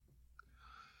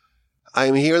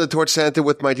I'm here in the Torch Center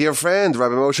with my dear friend,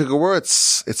 Rabbi Moshe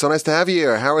Gewirtz. It's so nice to have you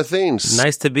here. How are things?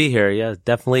 Nice to be here. Yeah,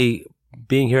 definitely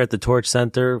being here at the Torch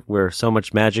Center where so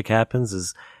much magic happens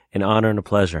is an honor and a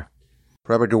pleasure.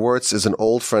 Rabbi Gewirtz is an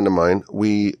old friend of mine.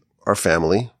 We are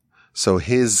family. So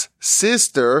his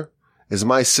sister is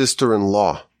my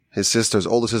sister-in-law. His sister's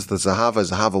older sister,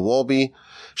 Zahava Wolbe.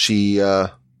 She, I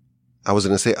was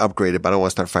going to say upgraded, but I don't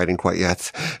want to start fighting quite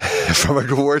yet. From a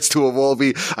Gewirtz to a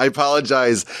Wolbe. I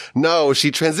apologize. No, she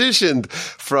transitioned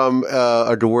from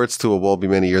a Gewirtz to a Wolbe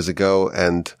many years ago,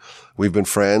 and we've been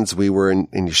friends. We were in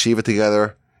yeshiva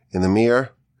together in the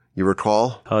Mir. You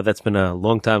recall? Oh, that's been a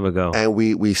long time ago. And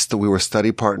we were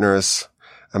study partners.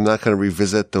 I'm not going to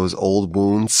revisit those old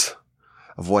wounds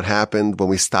of what happened when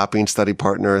we stopped being study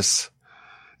partners.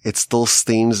 It still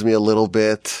stings me a little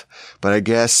bit, but I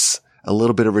guess a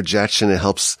little bit of rejection, it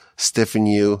helps stiffen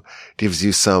you, gives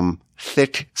you some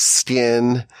thick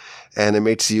skin, and it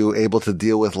makes you able to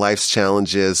deal with life's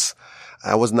challenges.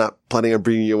 I was not planning on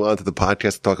bringing you onto the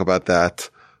podcast to talk about that,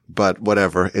 but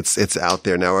whatever. It's out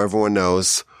there now. Everyone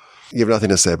knows. You have nothing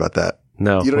to say about that.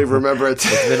 No. You don't even remember it.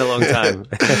 It's been a long time.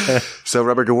 So,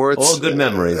 Rabbi Gewirtz. All good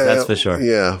memories, that's for sure.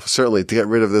 Yeah, certainly. To get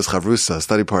rid of this chavrusa,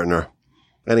 study partner.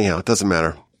 Anyhow, it doesn't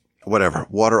matter. Whatever.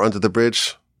 Water under the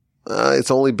bridge. It's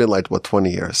only been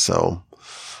 20 years, so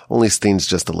only stings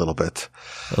just a little bit.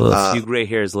 A few gray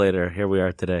hairs later, here we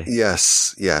are today.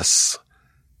 Yes, yes.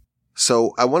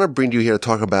 So I want to bring you here to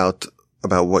talk about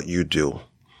what you do.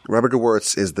 Rabbi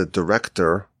Gewirtz is the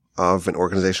director of an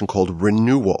organization called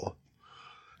Renewal.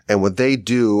 And what they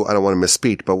do, I don't want to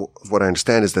misspeak, but what I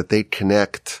understand is that they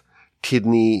connect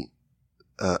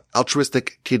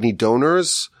altruistic kidney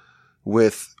donors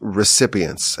with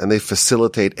recipients, and they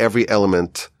facilitate every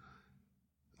element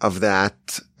of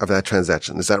that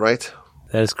transaction. Is that right?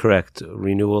 That is correct.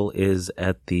 Renewal is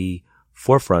at the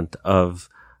forefront of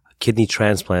kidney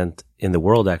transplant in the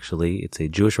world, actually. It's a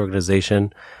Jewish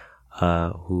organization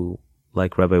who,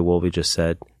 like Rabbi Wolbe just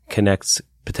said, connects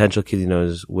potential kidney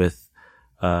donors with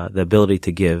the ability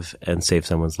to give and save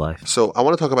someone's life. So I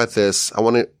want to talk about this. I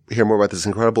want to hear more about this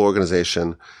incredible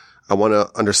organization. I want to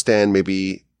understand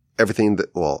maybe everything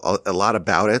a lot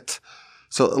about it.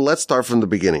 So let's start from the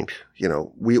beginning. You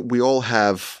know, we're all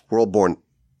born,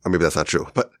 or maybe that's not true,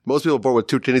 but most people are born with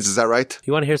two kidneys. Is that right?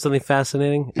 You want to hear something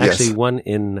fascinating? Yes. Actually, 1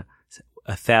 in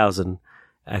 1,000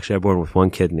 actually are born with one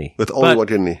kidney. With only one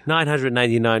kidney.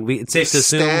 999. It's safe to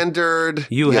assume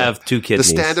you have two kidneys.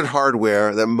 The standard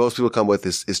hardware that most people come with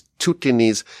is two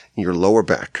kidneys in your lower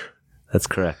back. That's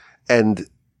correct. And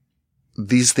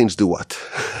these things do what?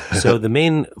 So the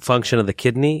main function of the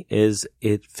kidney is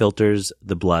it filters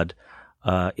the blood.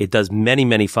 It does many,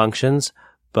 many functions,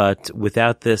 but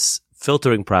without this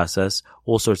filtering process,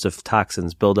 all sorts of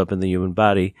toxins build up in the human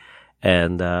body,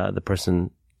 and the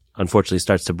person unfortunately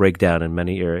starts to break down in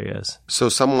many areas. So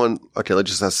let's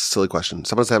just ask a silly question.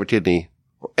 Someone does have a kidney,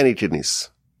 or any kidneys,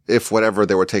 if whatever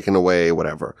they were taken away,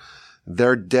 whatever.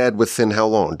 They're dead within how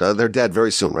long? They're dead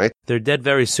very soon, right? They're dead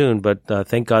very soon, but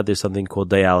thank God there's something called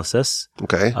dialysis,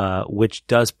 okay, which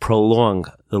does prolong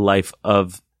the life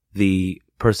of the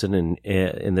person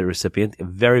in the recipient.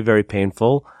 Very, very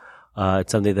painful.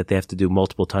 It's something that they have to do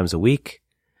multiple times a week,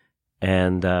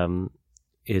 and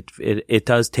it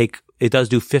does do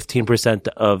 15%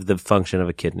 of the function of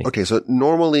a kidney. Okay, so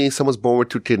normally someone's born with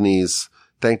two kidneys,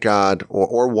 thank God,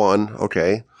 or one,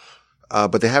 okay.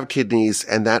 But they have kidneys,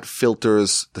 and that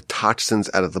filters the toxins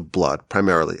out of the blood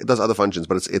primarily. It does other functions,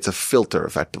 but it's a filter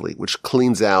effectively, which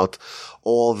cleans out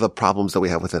all the problems that we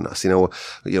have within us.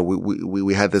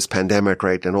 We had this pandemic,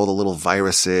 right? And all the little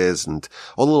viruses and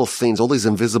all the little things, all these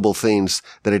invisible things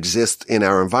that exist in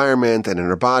our environment and in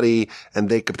our body, and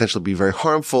they could potentially be very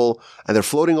harmful, and they're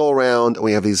floating all around, and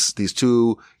we have these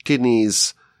two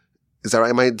kidneys. Is that right?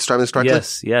 Am I describing this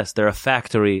correctly? Yes. They're a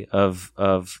factory of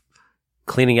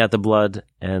cleaning out the blood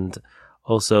and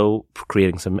also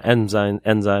creating some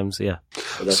enzymes. Yeah.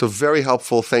 So very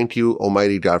helpful. Thank you,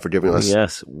 Almighty God, for giving us.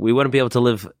 Yes. We wouldn't be able to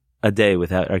live a day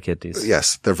without our kidneys.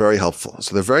 Yes. They're very helpful.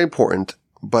 So they're very important,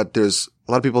 but there's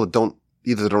a lot of people that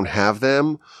either don't have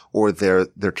them or their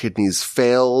kidneys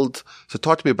failed. So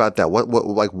talk to me about that.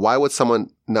 Why would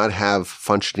someone not have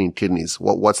functioning kidneys?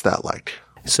 What's that like?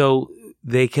 So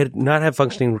they could not have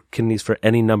functioning kidneys for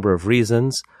any number of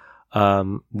reasons.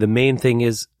 The main thing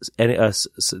is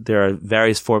there are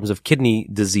various forms of kidney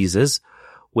diseases,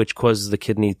 which causes the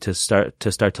kidney to start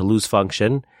to lose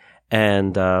function.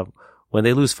 And when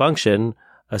they lose function,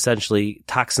 essentially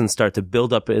toxins start to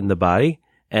build up in the body,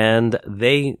 and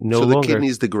they no longer. So the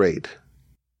kidneys degrade.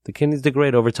 The kidneys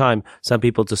degrade over time. Some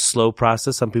people it's a slow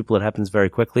process. Some people it happens very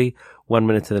quickly. 1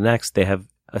 minute to the next, they have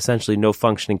essentially no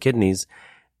functioning kidneys,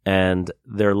 and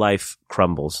their life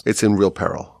crumbles. It's in real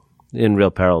peril. In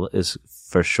real peril is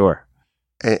for sure.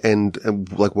 And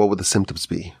like, what would the symptoms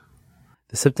be?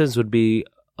 The symptoms would be,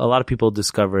 a lot of people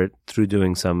discover it through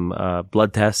doing some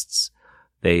blood tests.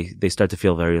 They start to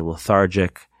feel very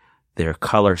lethargic. Their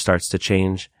color starts to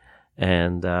change,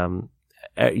 and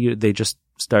they just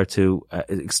start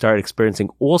experiencing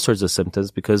all sorts of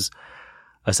symptoms, because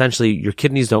essentially your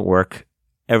kidneys don't work.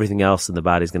 Everything else in the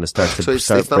body is going to start to it's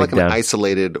not like an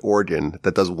isolated organ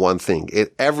that does one thing.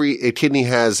 A kidney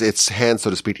has its hands, so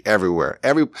to speak, everywhere.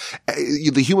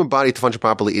 The human body, to function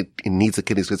properly, it needs the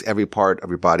kidneys, because every part of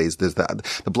your body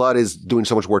the blood is doing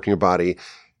so much work in your body,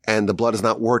 and the blood is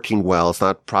not working well. It's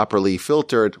not properly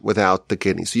filtered without the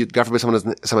kidney. So God forbid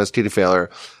someone has kidney failure,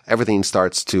 everything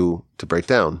starts to break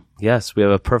down. Yes, we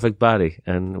have a perfect body,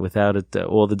 and without it,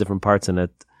 all the different parts in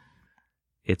it,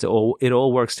 it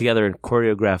all works together and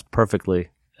choreographed perfectly.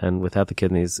 And without the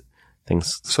kidneys,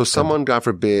 things. So someone, God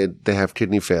forbid, they have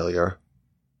kidney failure,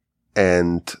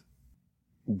 and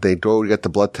they go to get the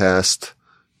blood test,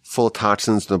 full of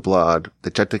toxins in the blood.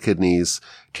 They check the kidneys.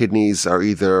 Kidneys are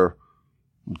either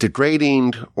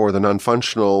degrading or they're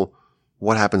non-functional.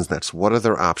 What happens next? What are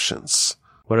their options?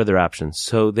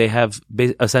 So they have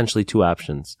essentially two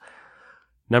options.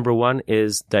 Number one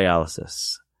is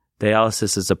dialysis.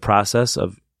 Dialysis is a process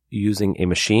of using a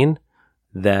machine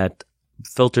that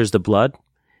filters the blood.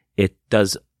 It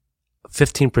does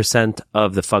 15%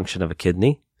 of the function of a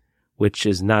kidney, which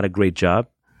is not a great job.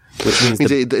 Which means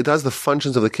it does the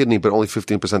functions of the kidney, but only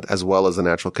 15% as well as the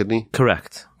natural kidney?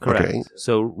 Correct. Okay.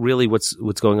 So really what's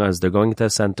going on is they're going to a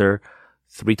center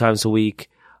 3 times a week.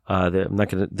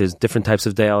 There's different types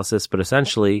of dialysis, but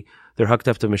essentially they're hooked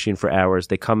up to a machine for hours.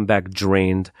 They come back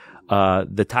drained.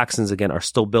 The toxins again are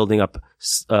still building up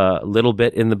a little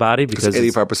bit in the body because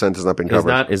 85% has not been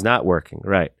covered. Is not working.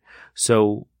 Right.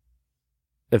 So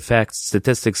in fact,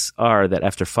 statistics are that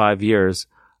after 5 years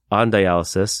on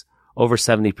dialysis, over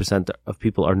 70% of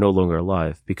people are no longer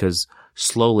alive because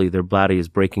slowly their body is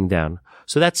breaking down.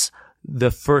 So that's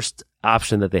the first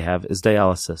option that they have is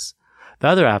dialysis. The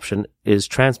other option is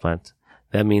transplant.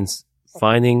 That means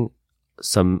finding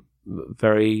some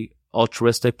very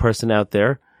altruistic person out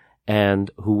there and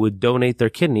who would donate their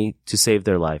kidney to save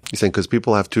their life. You're saying because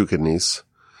people have 2 kidneys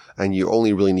and you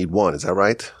only really need 1. Is that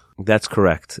right? That's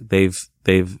correct. I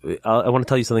want to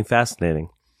tell you something fascinating.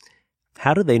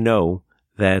 How do they know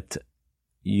that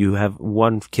you have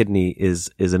 1 kidney is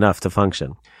enough to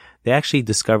function? They actually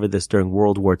discovered this during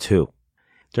World War II.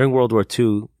 During World War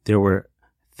II, there were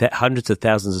hundreds of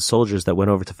thousands of soldiers that went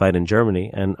over to fight in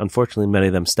Germany, and unfortunately many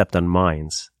of them stepped on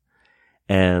mines.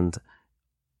 And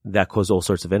that caused all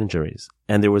sorts of injuries.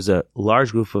 And there was a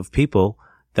large group of people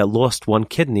that lost 1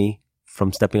 kidney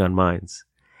from stepping on mines.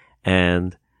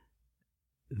 And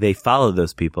they followed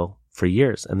those people for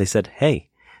years, and they said, hey,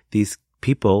 these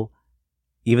people,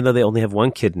 even though they only have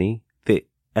 1 kidney,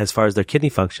 as far as their kidney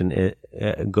function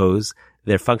goes,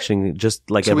 they're functioning just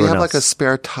like everyone else. So we have like a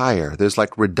spare tire. There's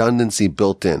like redundancy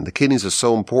built in. The kidneys are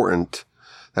so important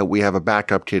that we have a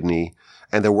backup kidney,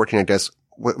 and they're working, I guess,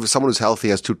 someone who's healthy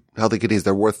has 2 healthy kidneys.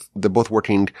 They're both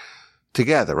working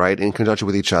together, right? In conjunction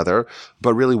with each other.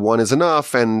 But really 1 is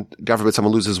enough, and God forbid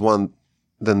someone loses 1,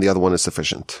 then the other one is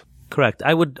sufficient. Correct.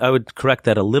 I would correct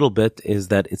that a little bit, is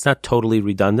that it's not totally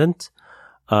redundant.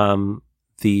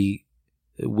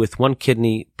 With 1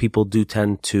 kidney, people do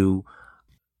tend to,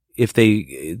 if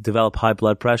they develop high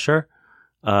blood pressure,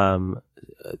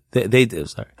 they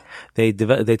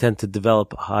tend to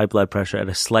develop high blood pressure at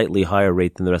a slightly higher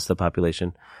rate than the rest of the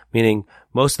population. Meaning,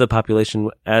 most of the population,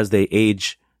 as they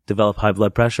age, develop high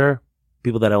blood pressure.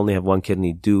 People that only have 1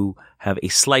 kidney do have a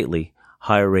slightly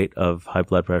higher rate of high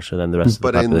blood pressure than the rest of the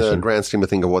population. But in the grand scheme of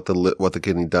things of what the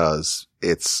kidney does,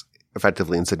 it's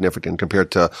effectively insignificant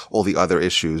compared to all the other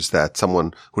issues that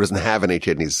someone who doesn't have any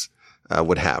kidneys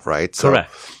would have, right? So,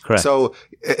 Correct. So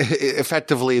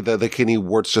effectively, the kidney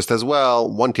works just as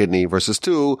well, 1 kidney versus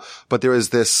 2, but there is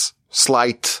this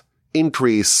slight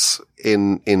increase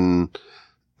in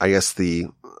I guess the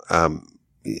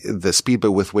speed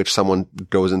with which someone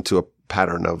goes into a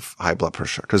pattern of high blood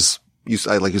pressure, because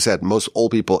like you said, most old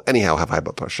people anyhow have high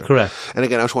blood pressure. Correct. And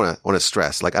again, I just want to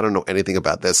stress, like, I don't know anything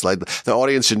about this. Like, the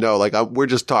audience should know, like, we're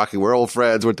just talking. We're old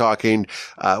friends. We're talking.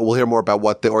 We'll hear more about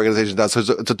what the organization does. So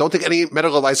don't take any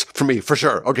medical advice from me, for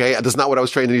sure. Okay. That's not what I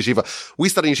was trained in yeshiva. We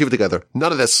studied yeshiva together.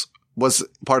 None of this was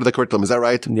part of the curriculum. Is that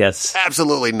right? Yes.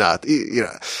 Absolutely not.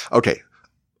 Okay.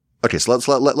 So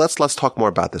let's talk more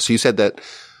about this. So you said that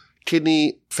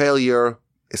kidney failure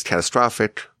is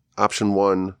catastrophic. Option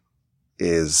 1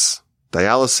 is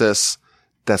dialysis.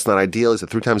 That's not ideal. He said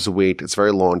 3 times a week. It's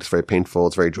very long. It's very painful.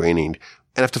 It's very draining.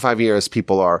 And after 5 years,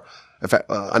 people are, in fact,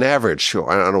 on average,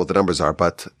 I don't know what the numbers are,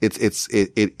 but it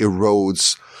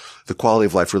erodes, the quality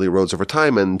of life really erodes over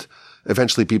time, and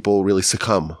eventually people really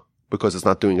succumb because it's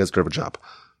not doing as good of a job.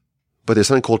 But there's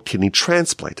something called kidney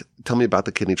transplant. Tell me about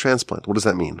the kidney transplant. What does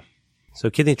that mean? So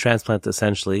kidney transplant,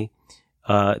 essentially,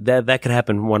 that could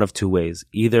happen one of 2 ways.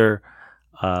 Either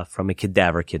from a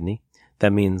cadaver kidney.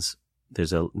 That means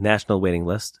there's a national waiting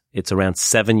list. It's around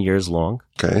 7 years long.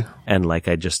 Okay. And like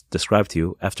I just described to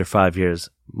you, after 5 years,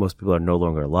 most people are no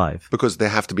longer alive. Because they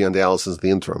have to be on dialysis in the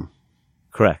interim.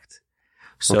 Correct.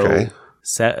 So, okay.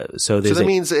 So that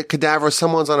means a cadaver,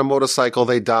 someone's on a motorcycle,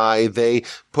 they die, they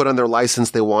put on their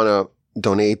license, they want to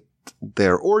donate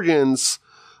their organs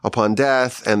upon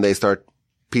death, and they start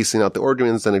piecing out the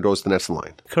organs, then it goes to the next in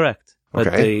line. Correct. But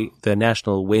Okay. the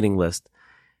national waiting list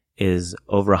is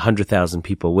over 100,000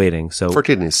 people waiting. So For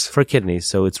kidneys.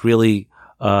 So it's really,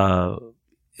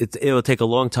 it will take a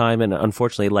long time. And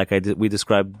unfortunately, like we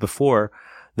described before,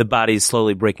 the body is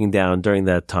slowly breaking down during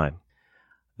that time.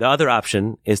 The other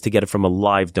option is to get it from a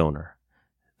live donor.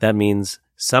 That means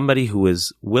somebody who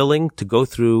is willing to go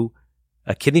through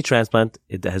a kidney transplant.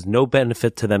 It has no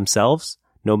benefit to themselves,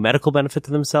 no medical benefit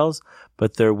to themselves,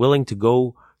 but they're willing to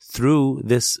go through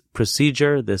this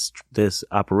procedure, this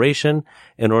operation,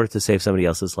 in order to save somebody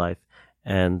else's life.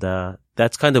 And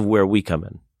that's kind of where we come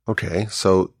in. Okay.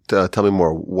 So tell me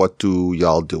more. What do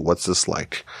y'all do? What's this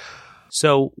like?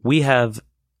 So we have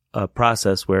a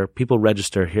process where people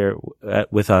register here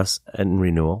with us in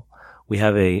renewal. We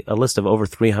have a list of over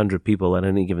 300 people at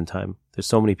any given time. There's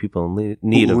so many people in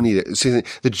need Who need it? See,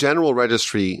 the general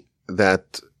registry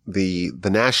that the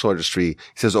national registry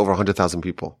says over 100,000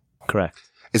 people. Correct.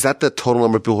 Is that the total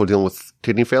number of people who are dealing with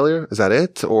kidney failure? Is that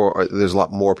it? Or there's a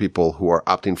lot more people who are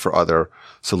opting for other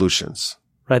solutions?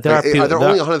 Right. Are there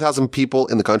only 100,000 people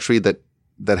in the country that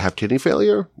have kidney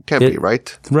failure? Can't be,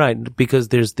 right? Right. Because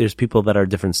there's people that are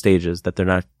different stages, that they're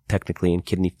not technically in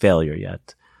kidney failure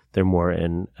yet. They're more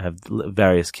have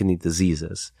various kidney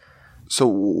diseases.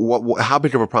 So how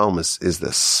big of a problem is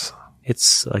this?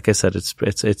 It's, like I said,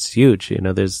 it's huge. You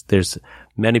know, there's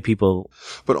many people.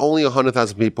 But only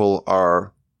 100,000 people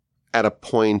are at a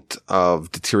point of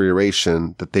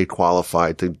deterioration that they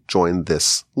qualify to join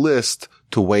this list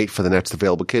to wait for the next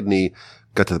available kidney,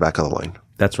 get to the back of the line.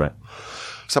 That's right.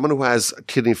 Someone who has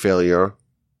kidney failure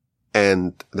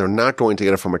and they're not going to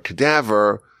get it from a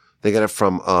cadaver, they get it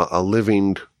from a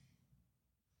living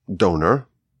donor,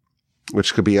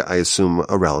 which could be, I assume,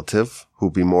 a relative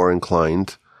who'd be more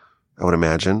inclined, I would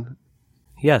imagine.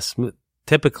 Yes.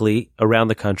 Typically around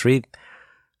the country,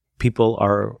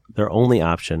 their only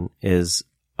option is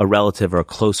a relative or a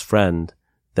close friend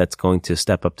that's going to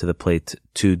step up to the plate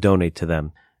to donate to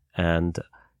them. And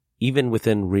even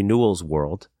within renewal's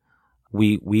world,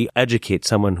 we educate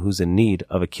someone who's in need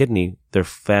of a kidney, their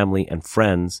family and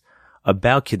friends,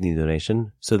 about kidney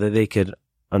donation so that they could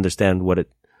understand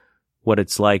what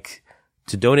it's like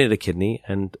to donate a kidney.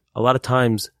 And a lot of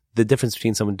times the difference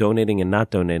between someone donating and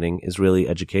not donating is really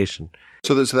education.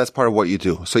 So that's part of what you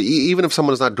do. So even if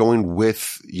someone is not going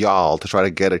with y'all to try to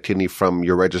get a kidney from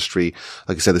your registry,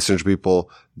 like I said, there's 100 people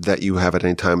that you have at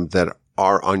any time that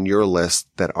are on your list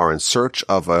that are in search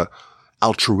of a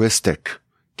altruistic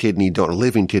kidney donor,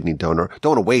 living kidney donor,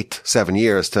 don't want to wait 7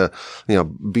 years to,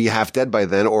 be half dead by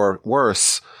then or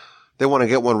worse. They want to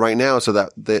get one right now so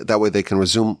that that way they can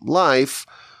resume life.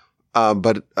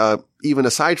 But even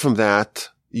aside from that,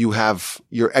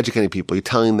 you're educating people. You're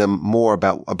telling them more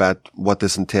about what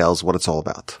this entails, what it's all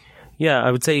about. Yeah,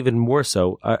 I would say even more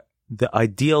so. The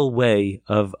ideal way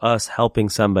of us helping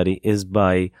somebody is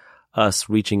by us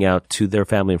reaching out to their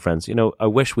family and friends. I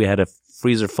wish we had a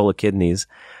freezer full of kidneys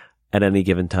at any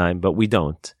given time, but we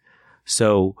don't.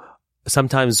 So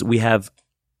sometimes we have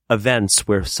events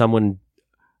where someone,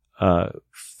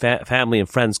 family and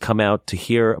friends come out to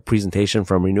hear a presentation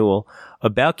from Renewal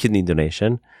about kidney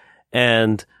donation,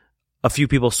 and a few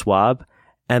people swab,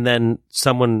 and then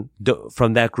someone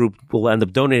from that group will end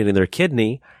up donating their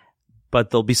kidney, but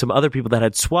there'll be some other people that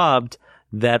had swabbed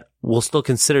that will still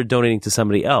consider donating to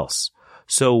somebody else.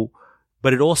 So,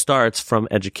 but it all starts from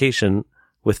education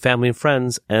with family and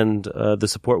friends and the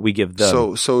support we give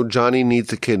them. So Johnny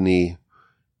needs a kidney.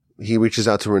 He reaches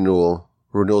out to Renewal.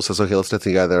 Renewal says, okay, let's get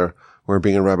together. We're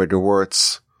bringing Rabbi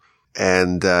Gewirtz,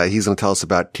 and he's going to tell us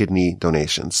about kidney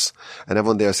donations. And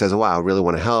everyone there says, wow, I really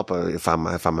want to help. If I'm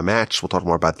a match, we'll talk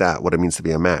more about that, what it means to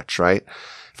be a match, right?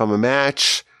 If I'm a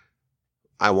match,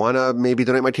 I want to maybe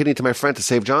donate my kidney to my friend to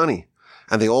save Johnny.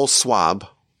 And they all swab,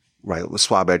 right?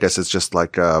 Swab, I guess it's just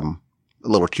like, a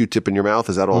little Q-tip in your mouth.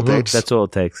 Is that all it takes? That's all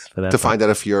it takes for that. To find out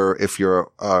if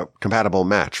you're a compatible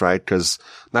match, right? Because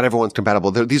not everyone's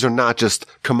compatible. These are not just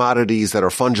commodities that are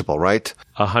fungible, right?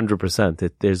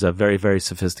 100%. There's a very, very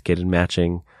sophisticated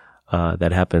matching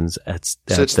that happens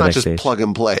so it's not just stage. Plug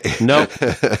and play. No.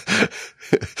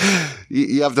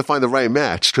 You have to find the right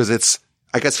match because it's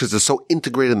so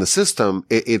integrated in the system.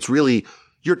 It's really,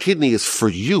 your kidney is for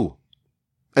you.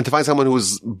 And to find someone who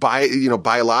is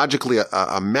biologically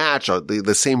a match, or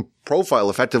the same profile,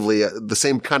 effectively, the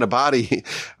same kind of body,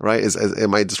 right?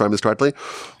 Am I describing this correctly?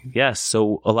 Yes.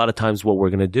 So a lot of times what we're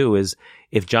going to do is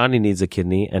if Johnny needs a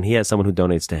kidney and he has someone who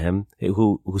donates to him,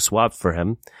 who swapped for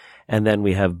him, and then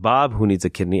we have Bob who needs a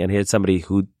kidney and he had somebody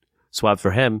who swapped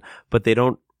for him, but they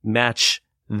don't match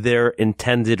their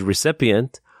intended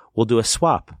recipient, we'll do a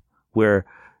swap where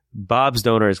Bob's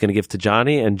donor is going to give to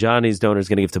Johnny and Johnny's donor is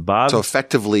going to give to Bob. So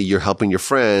effectively you're helping your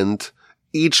friend.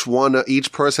 Each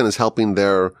person is helping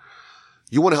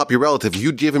you want to help your relative.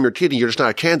 You give him your kidney, you're just not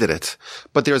a candidate.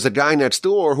 But there's a guy next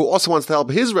door who also wants to help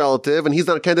his relative, and he's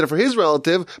not a candidate for his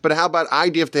relative. But how about I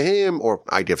give to him, or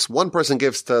one person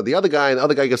gives to the other guy, and the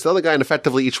other guy gives to the other guy, and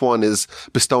effectively each one is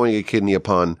bestowing a kidney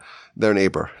upon their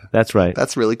neighbor. That's right.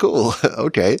 That's really cool.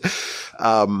 Okay.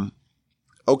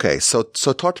 Okay. So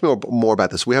talk to me more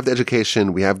about this. We have the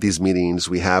education. We have these meetings.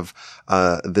 We have,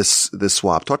 this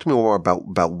swap. Talk to me more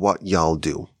about what y'all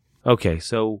do. Okay.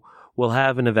 So we'll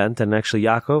have an event, and actually,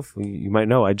 Yaakov, you might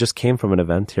know, I just came from an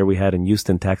event here we had in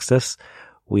Houston, Texas.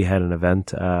 We had an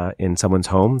event, in someone's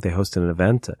home. They hosted an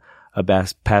event. A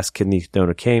past kidney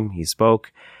donor came, he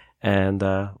spoke, and,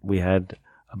 we had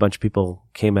a bunch of people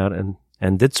came out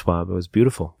and did swab. It was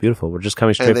beautiful, beautiful. We're just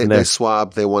coming straight from there. They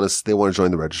swab. They want to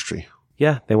join the registry.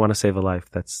 Yeah, they want to save a life.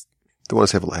 They want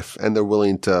to save a life, and they're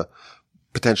willing to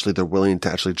actually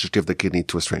just give the kidney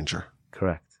to a stranger.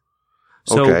 Correct.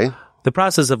 So okay. The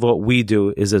process of what we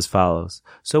do is as follows.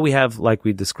 So we have, like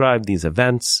we described, these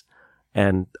events,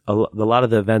 and a lot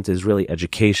of the event is really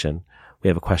education. We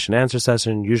have a question and answer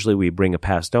session. Usually we bring a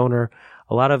past donor.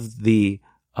 A lot of the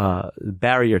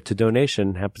barrier to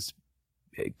donation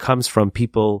comes from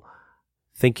people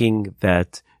thinking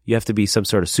that you have to be some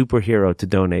sort of superhero to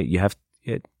donate. You're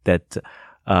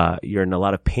in a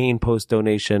lot of pain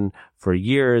post-donation for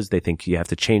years. They think you have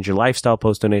to change your lifestyle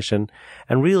post-donation.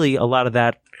 And really, a lot of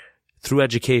that, through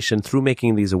education, through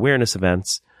making these awareness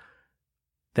events,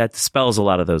 that dispels a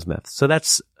lot of those myths. So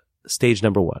that's stage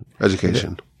number one.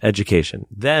 Education.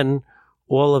 Then,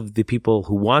 all of the people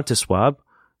who want to swab,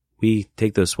 we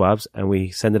take those swabs and we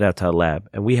send it out to a lab.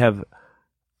 And we have,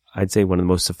 I'd say, one of the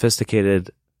most sophisticated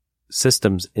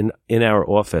systems in our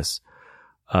office.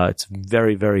 It's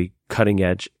very, very cutting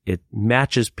edge. It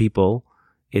matches people.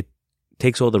 It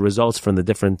takes all the results from the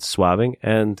different swabbing,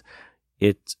 and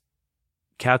it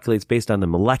calculates based on the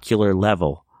molecular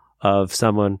level of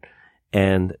someone.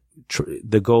 And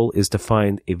the goal is to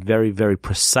find a very, very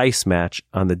precise match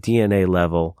on the DNA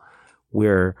level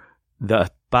where the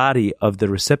body of the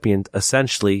recipient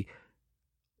essentially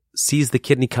sees the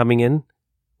kidney coming in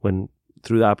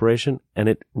through the operation, and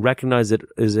it recognizes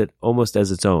it almost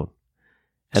as its own.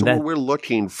 And so we're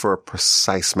looking for a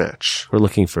precise match. We're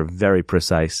looking for very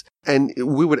precise. And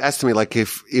we would estimate, like,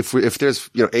 if there's,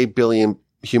 8 billion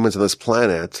humans on this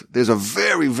planet, there's a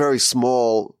very, very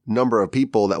small number of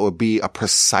people that would be a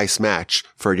precise match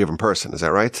for a given person. Is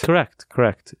that right?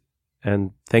 Correct.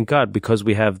 And thank God, because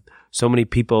we have so many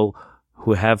people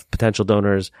who have potential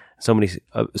donors, so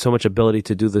much ability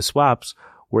to do the swaps,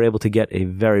 we're able to get a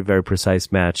very, very precise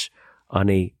match on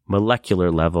a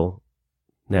molecular level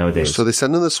nowadays. So they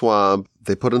send in the swab,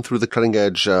 they put them through the cutting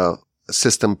edge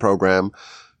system program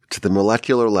to the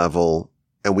molecular level,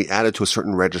 and we add it to a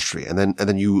certain registry. And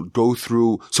then you go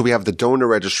through, so we have the donor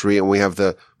registry and we have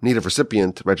the native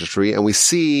recipient registry, and we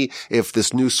see if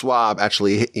this new swab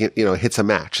actually, hits a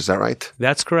match. Is that right?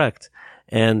 That's correct.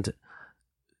 And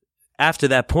after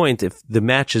that point, if the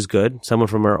match is good, someone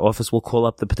from our office will call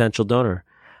up the potential donor.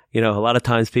 A lot of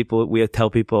times we tell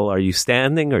people, are you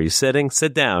standing? Are you sitting?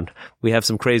 Sit down. We have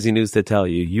some crazy news to tell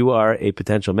you. You are a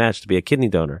potential match to be a kidney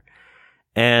donor.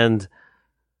 And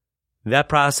that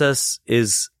process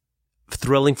is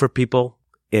thrilling for people.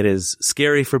 It is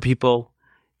scary for people.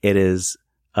 It is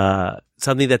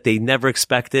something that they never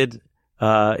expected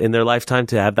in their lifetime,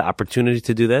 to have the opportunity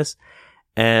to do this.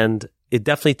 And it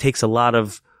definitely takes a lot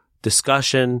of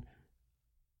discussion,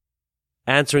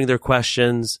 answering their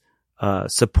questions,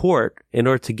 support in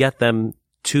order to get them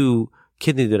to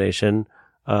kidney donation.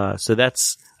 So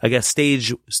that's, I guess,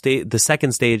 the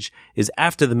second stage is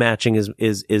after the matching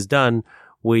is done.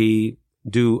 We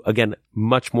do, again,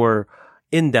 much more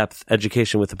in-depth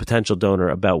education with the potential donor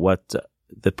about what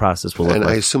the process will look And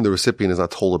like. I assume the recipient is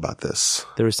not told about this.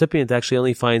 The recipient actually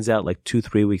only finds out like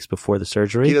 2-3 weeks before the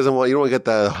surgery. You don't want to get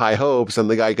the high hopes and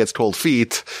the guy gets cold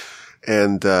feet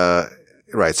and,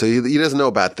 right. So he doesn't know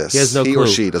about this. He has no clue. Or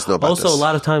she doesn't know about also, this. a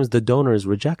lot of times the donor is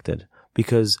rejected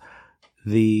because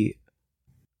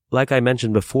like I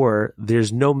mentioned before,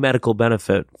 there's no medical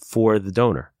benefit for the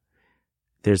donor.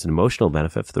 There's an emotional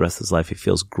benefit for the rest of his life. He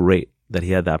feels great that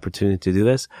he had the opportunity to do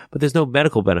this, but there's no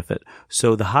medical benefit.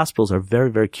 So the hospitals are very,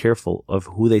 very careful of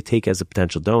who they take as a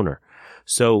potential donor.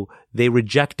 So they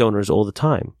reject donors all the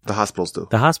time. The hospitals do.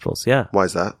 The hospitals, yeah. Why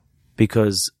is that?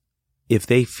 Because if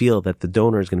they feel that the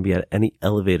donor is going to be at any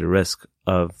elevated risk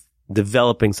of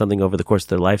developing something over the course of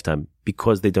their lifetime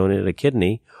because they donated a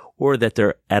kidney, or that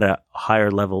they're at a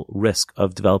higher level risk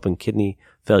of developing kidney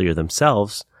failure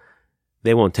themselves,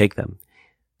 they won't take them.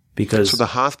 Because so the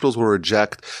hospitals will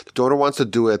reject. The donor wants to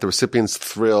do it. The recipient's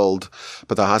thrilled,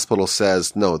 but the hospital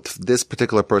says, no, this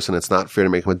particular person, it's not fair to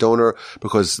make him a donor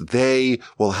because they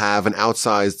will have an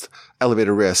outsized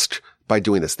elevated risk by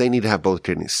doing this. They need to have both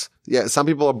kidneys. Yeah, some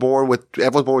people are born with,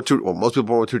 everyone's born with two, well, most people are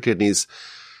born with 2 kidneys,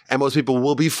 and most people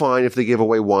will be fine if they give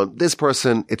away one. This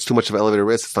person, it's too much of an elevated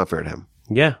risk. It's not fair to him.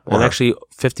 Yeah, and actually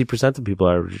 50% of people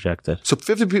are rejected. So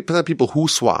 50% of people who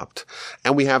swapped,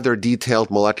 and we have their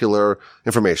detailed molecular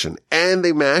information, and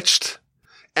they matched,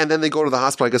 and then they go to the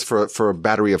hospital, I guess, for a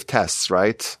battery of tests,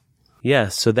 right? Yeah,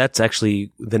 so that's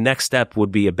actually, the next step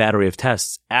would be a battery of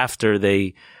tests after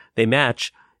they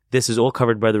match. This is all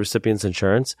covered by the recipient's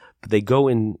insurance, but they go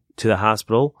into the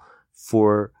hospital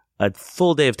for a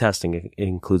full day of testing. It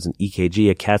includes an EKG,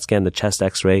 a CAT scan, the chest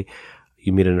x-ray.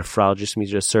 You meet a nephrologist, you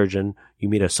meet a surgeon, you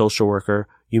meet a social worker,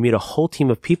 you meet a whole team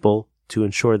of people to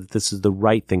ensure that this is the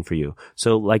right thing for you.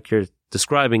 So like you're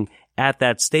describing, at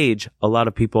that stage, a lot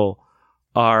of people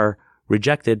are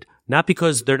rejected, not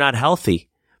because they're not healthy,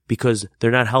 because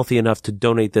they're not healthy enough to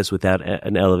donate this without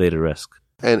an elevated risk.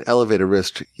 And elevated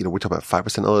risk, we're talking about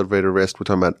 5% elevated risk. We're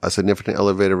talking about a significant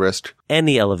elevated risk.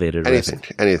 Any elevated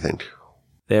risk. Anything.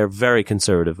 They're very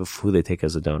conservative of who they take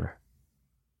as a donor.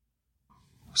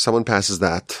 Someone passes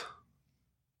that.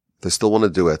 They still want to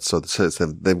do it. So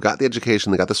they've got the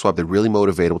education. They got the swab. They're really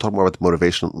motivated. We'll talk more about the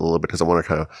motivation in a little bit because I want to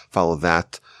kind of follow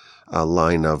that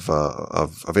line of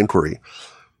inquiry.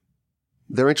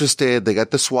 They're interested. They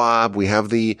get the swab. We have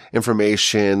the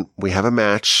information. We have a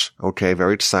match. Okay.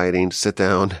 Very exciting. Sit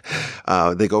down.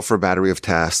 They go for a battery of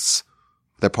tests.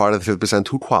 They're part of the 50%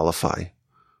 who qualify.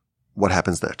 What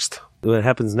happens next? What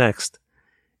happens next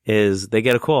is they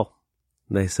get a call.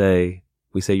 We say,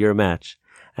 you're a match.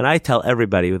 And I tell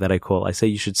everybody that I call, I say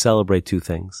you should celebrate 2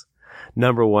 things.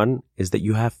 Number 1 is that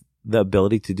you have the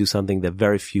ability to do something that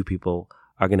very few people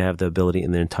are going to have the ability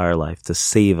in their entire life, to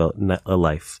save a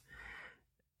life.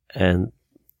 And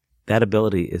that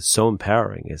ability is so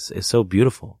empowering. It's so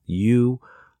beautiful.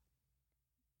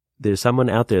 There's someone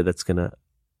out there that's going to,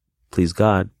 please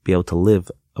God, be able to live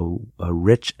a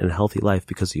rich and healthy life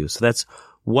because of you. So that's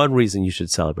one reason you should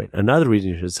celebrate. Another reason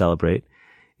you should celebrate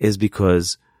is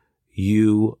because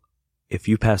if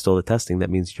you passed all the testing, that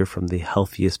means you're from the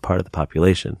healthiest part of the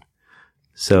population.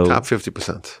 So top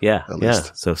 50%. Yeah. At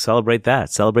least. So celebrate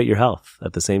that. Celebrate your health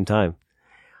at the same time.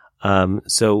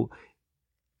 So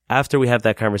after we have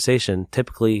that conversation,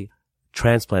 typically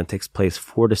transplant takes place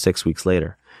 4 to 6 weeks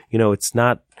later. It's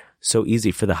not so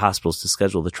easy for the hospitals to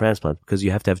schedule the transplant because you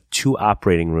have to have 2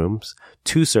 operating rooms,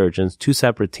 2 surgeons, 2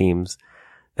 separate teams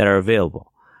that are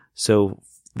available. So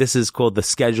this is called the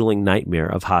scheduling nightmare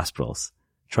of hospitals,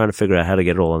 trying to figure out how to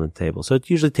get it all on the table. So it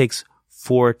usually takes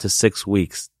 4 to 6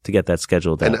 weeks to get that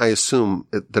scheduled done. And I assume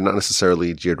they're not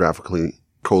necessarily geographically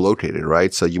co-located,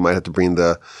 right? So you might have to bring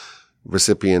the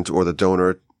recipient or the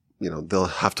donor, they'll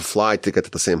have to fly to get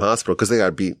to the same hospital because they got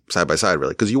to be side by side,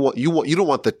 really. Because you don't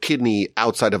want the kidney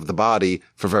outside of the body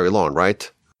for very long,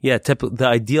 right? Yeah, the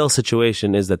ideal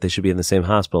situation is that they should be in the same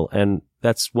hospital. And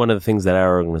that's one of the things that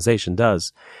our organization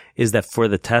does, is that for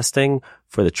the testing,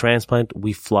 for the transplant,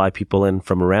 we fly people in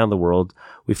from around the world.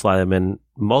 We fly them in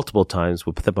multiple times.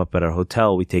 We put them up at our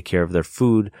hotel. We take care of their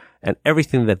food and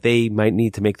everything that they might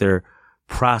need to make their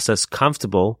process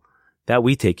comfortable, that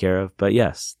we take care of. But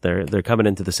yes, they're coming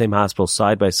into the same hospital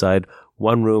side by side,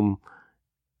 one room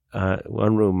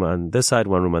on this side,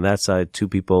 one room on that side, 2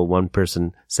 people, one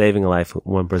person saving a life,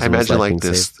 one person. I imagine like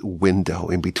this saved. Window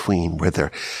in between where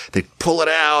they pull it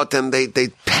out and they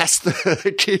pass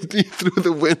the kidney through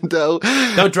the window.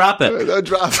 Don't drop it. Don't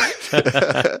drop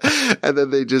it. And then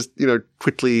they just,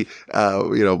 quickly,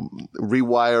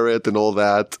 rewire it and all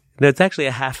that. And it's actually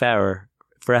a half hour.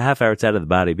 For a half hour, it's out of the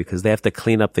body because they have to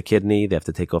clean up the kidney. They have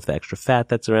to take off the extra fat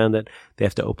that's around it. They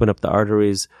have to open up the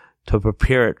arteries to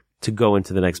prepare it to go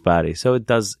into the next body. So it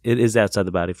is outside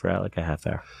the body for like a half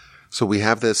hour. So we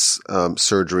have this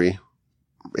surgery.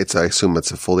 I assume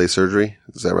it's a full day surgery.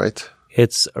 Is that right?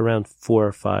 It's around 4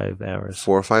 or 5 hours.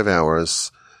 4 or 5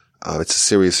 hours. It's a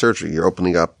serious surgery. You're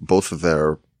opening up both of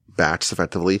their backs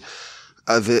effectively.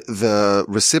 The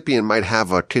recipient might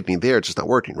have a kidney there, it's just not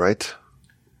working, right?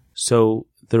 So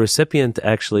the recipient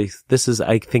actually, this is,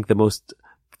 I think,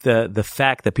 the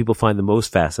fact that people find the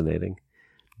most fascinating.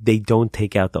 They don't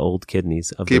take out the old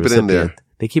kidneys of the recipient. Keep it in there.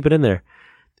 They keep it in there.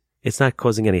 It's not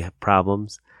causing any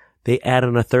problems. They add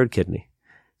on a third kidney.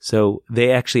 So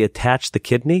they actually attach the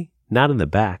kidney, not in the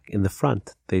back, in the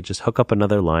front. They just hook up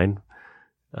another line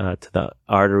to the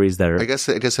arteries that are. I guess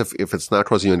if it's not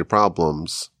causing you any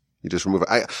problems, you just remove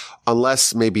it.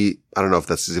 Unless maybe, I don't know if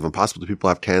this is even possible. Do people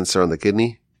have cancer on the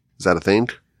kidney? Is that a thing?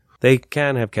 They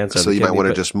can have cancer on the kidney. So you might want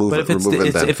to just remove it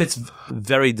then. If it's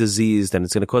very diseased and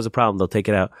it's going to cause a problem, they'll take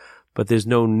it out. But there's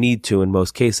no need to in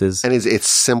most cases. And it's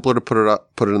simpler to put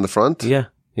it in the front? Yeah.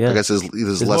 I guess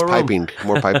there's less piping,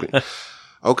 more piping.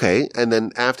 Okay. And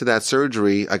then after that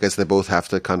surgery, I guess they both have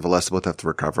to convalesce, both have to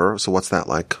recover. So what's that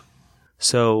like?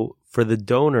 So for the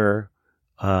donor,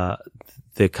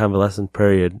 the convalescent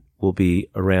period will be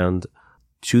around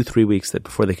 2-3 weeks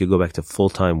before they could go back to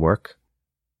full-time work.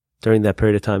 During that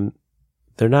period of time,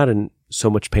 they're not in so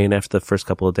much pain after the first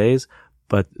couple of days,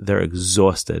 but they're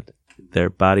exhausted. Their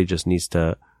body just needs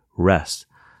to rest.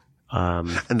 And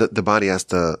the body has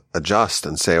to adjust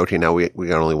and say, okay, now we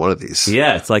got only one of these.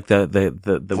 Yeah, it's like the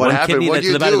one kidney that's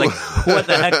in the body. Like, what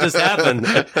the heck just happened?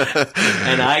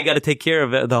 And I got to take care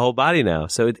of the whole body now.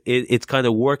 So it's kind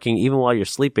of working even while you're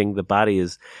sleeping. The body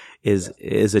is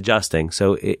adjusting.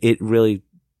 So it really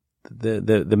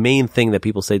the main thing that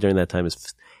people say during that time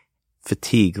is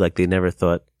fatigue, like they never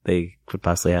thought they could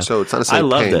possibly have. So it's not the same I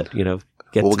loved pain.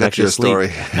 We'll get to your story.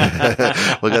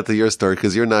 We'll get to your story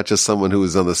because you're not just someone who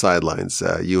is on the sidelines.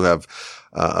 You have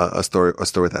a story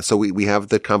with that. So we have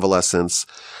the convalescence,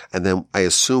 and then I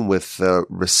assume with the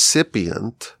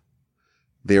recipient,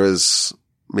 there is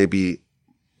maybe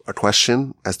a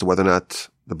question as to whether or not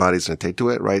the body's going to take to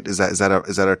it. Right? Is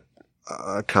that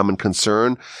a common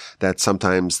concern that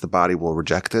sometimes the body will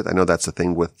reject it? I know that's the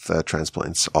thing with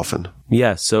transplants often.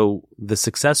 Yeah. So the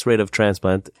success rate of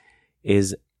transplant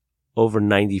is over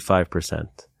 95%.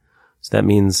 So that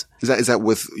means. Is that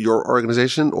with your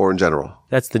organization or in general?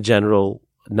 That's the general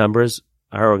numbers.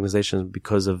 Our organization,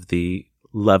 because of the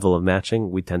level of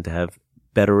matching, we tend to have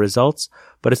better results,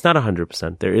 but it's not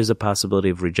 100%. There is a possibility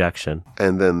of rejection.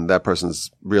 And then that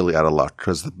person's really out of luck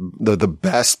because the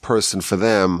best person for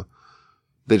them,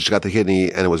 they just got the kidney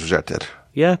and it was rejected.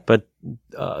 Yeah, but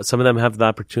some of them have the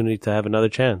opportunity to have another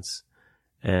chance.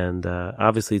 And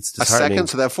obviously it's disheartening. A second,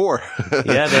 so they have 4.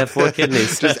 Yeah, they have 4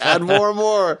 kidneys. Just add more and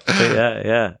more.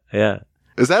 Yeah.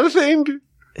 Is that a thing?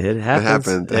 It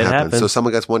happens. It happens. So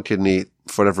someone gets 1 kidney,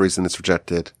 for whatever reason it's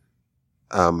rejected.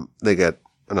 They get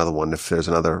another one if there's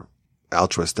another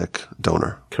altruistic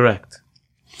donor. Correct.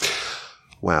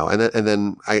 Wow. And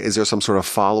then is there some sort of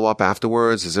follow-up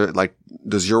afterwards? Is there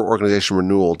does your organization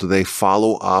Renewal, do they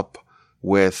follow up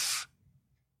with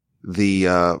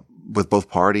with both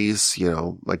parties?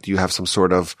 Do you have some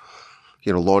sort of,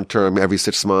 long-term, every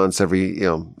 6 months, every,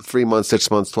 3 months,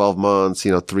 6 months, 12 months,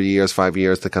 3 years, 5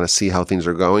 years to kind of see how things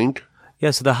are going?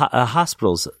 Yeah. So the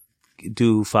hospitals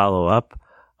do follow up.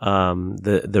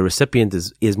 The recipient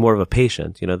is more of a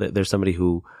patient. There's somebody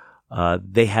who,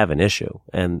 they have an issue,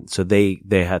 and so they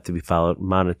have to be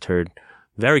monitored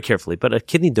very carefully. But a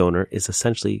kidney donor is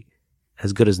essentially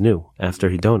as good as new after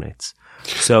he donates.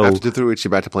 So after 2 weeks,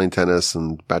 you're back to playing tennis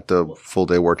and back to full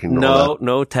day working.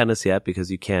 No tennis yet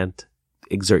because you can't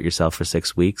exert yourself for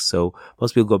 6 weeks. So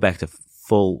most people go back to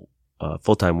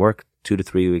full-time work 2 to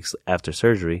 3 weeks after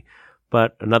surgery.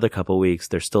 But another couple of weeks,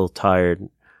 they're still tired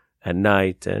at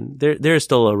night, and there's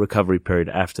still a recovery period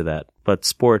after that. But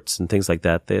sports and things like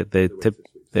that,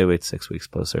 they wait 6 weeks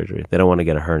post surgery. They don't want to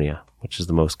get a hernia, which is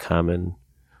the most common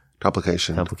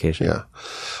complication. Yeah.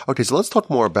 Okay, so let's talk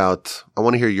more about. I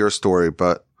want to hear your story,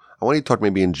 but I want you to talk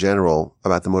maybe in general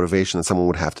about the motivation that someone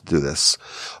would have to do this.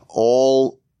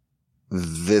 All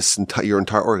this your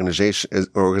entire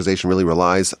organization really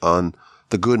relies on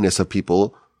the goodness of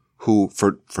people who,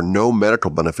 for no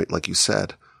medical benefit, like you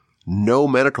said. No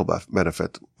medical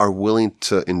benefit, are willing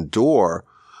to endure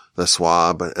the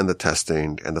swab and the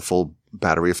testing and the full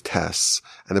battery of tests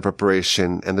and the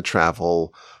preparation and the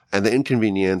travel and the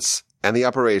inconvenience and the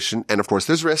operation. And of course,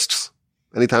 there's risks.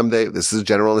 Anytime this is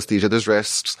general anesthesia, there's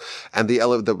risks. And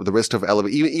the risk of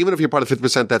even if you're part of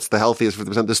 50%, that's the healthiest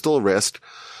 50%, there's still a risk.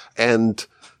 And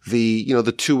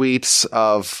the 2 weeks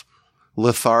of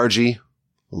lethargy,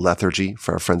 lethargy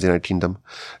for our friends in the United Kingdom,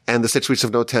 and the 6 weeks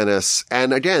of no tennis.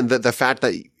 And again, the fact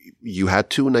that you had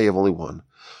 2, now you have only 1.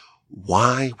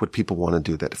 Why would people want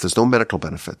to do that if there's no medical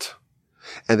benefit?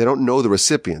 And they don't know the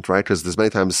recipient, right? Because there's many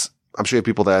times, I'm sure you have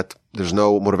people that there's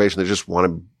no motivation. They just want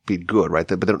to be good, right?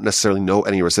 But they don't necessarily know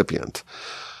any recipient.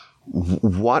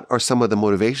 What are some of the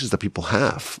motivations that people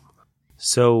have?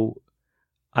 So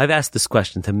I've asked this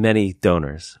question to many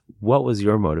donors. What was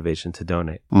your motivation to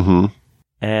donate? Mm-hmm.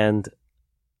 And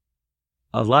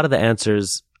a lot of the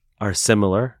answers are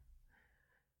similar.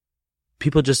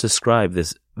 People just describe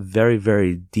this very,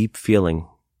 very deep feeling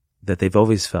that they've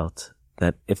always felt,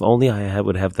 that if only I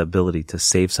would have the ability to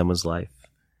save someone's life.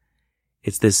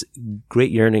 It's this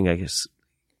great yearning, I guess,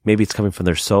 maybe it's coming from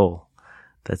their soul,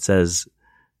 that says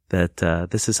that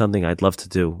this is something I'd love to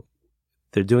do.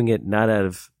 They're doing it not out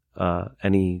of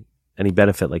any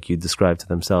benefit like you described to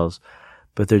themselves,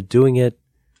 but they're doing it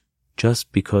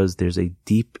just because there's a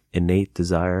deep, innate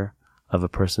desire of a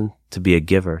person to be a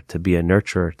giver, to be a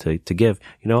nurturer, to give.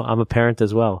 You know, I'm a parent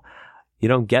as well. You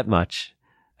don't get much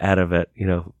out of it. You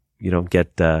know, you don't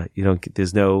get,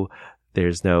 there's no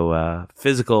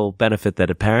physical benefit that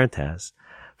a parent has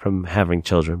from having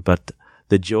children, but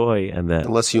the joy and the...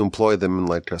 Unless you employ them in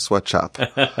like a sweatshop. Not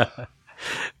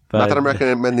that I'm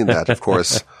recommending that, of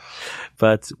course.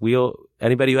 But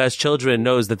anybody who has children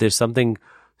knows that there's something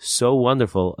so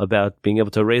wonderful about being able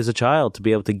to raise a child, to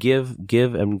be able to give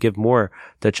and give more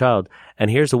to a child. And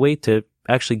here's a way to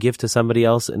actually give to somebody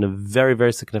else in a very,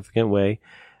 very significant way.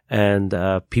 And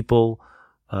people,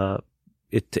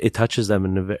 it touches them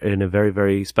in a very,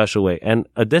 very special way. And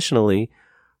additionally,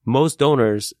 most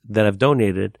donors that have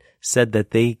donated said that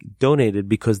they donated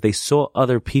because they saw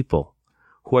other people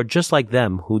who are just like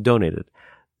them who donated.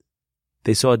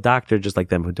 They saw a doctor just like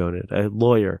them who donated, a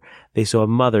lawyer. They saw a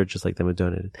mother just like them who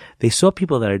donated. They saw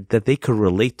people that they could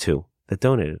relate to that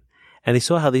donated. And they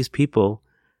saw how these people,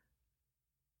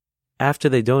 after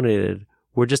they donated,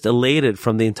 were just elated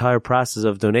from the entire process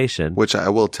of donation. Which I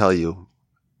will tell you,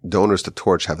 donors to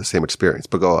Torch have the same experience,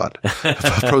 but go on.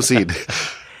 Proceed.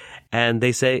 And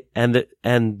they say, and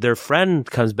their friend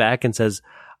comes back and says,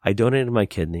 I donated my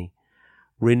kidney.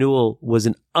 Renewal was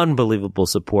an unbelievable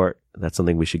support. That's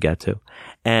something we should get to.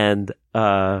 And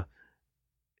after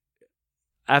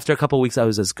a couple of weeks, I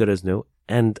was as good as new.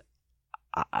 And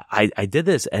I did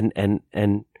this, and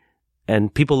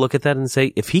people look at that and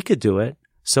say, if he could do it,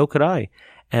 so could I.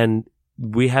 And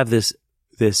we have this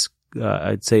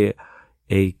I'd say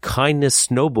a kindness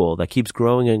snowball that keeps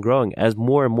growing and growing as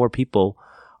more and more people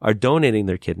are donating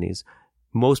their kidneys.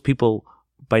 Most people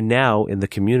by now in the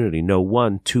community know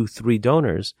 1, 2, 3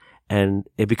 donors, and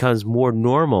it becomes more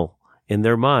normal in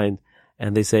their mind.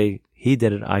 And they say, he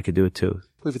did it, I could do it too.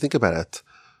 Well, if you think about it,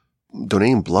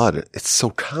 donating blood, it's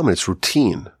so common. It's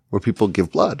routine where people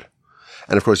give blood.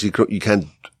 And of course, you can't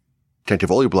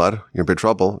give all your blood. You're in big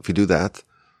trouble if you do that.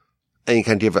 And you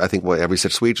can't give, I think, every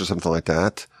 6 weeks or something like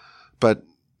that. But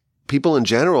people in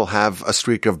general have a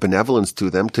streak of benevolence to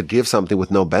them to give something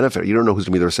with no benefit. You don't know who's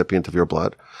going to be the recipient of your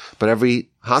blood. But every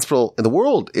hospital in the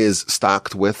world is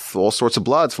stocked with all sorts of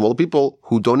bloods from all the people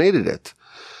who donated it.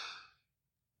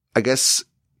 I guess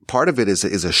part of it is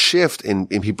a shift in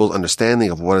people's understanding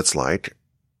of what it's like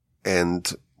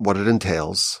and what it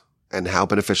entails and how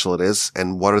beneficial it is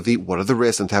and what are the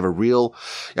risks, and to have a real,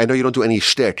 I know you don't do any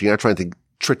shtick. You're not trying to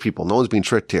trick people. No one's being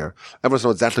tricked here. Everyone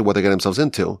knows exactly what they're getting themselves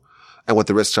into and what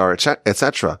the risks are,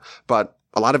 etc. But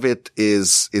a lot of it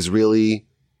is really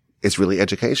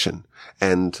education.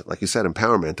 And like you said,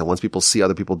 empowerment. And once people see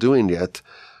other people doing it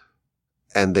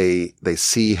and they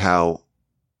see how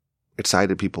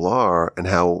excited people are and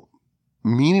how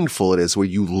meaningful it is, where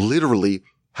you literally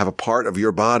have a part of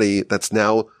your body that's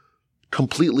now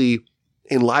completely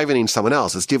enlivening someone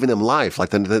else. It's giving them life. Like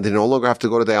they no longer have to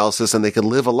go to dialysis and they can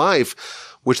live a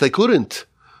life which they couldn't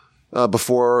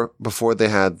before they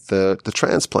had the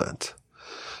transplant.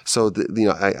 So,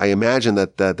 I imagine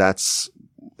that's,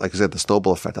 like I said, the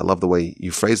snowball effect. I love the way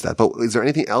you phrased that. But is there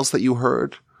anything else that you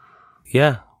heard?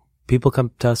 Yeah. People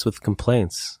come to us with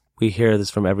complaints. We hear this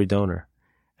from every donor.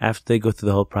 After they go through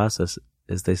the whole process,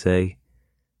 is they say,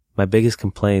 my biggest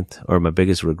complaint or my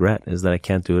biggest regret is that I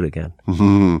can't do it again.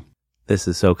 Mm-hmm. This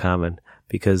is so common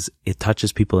because it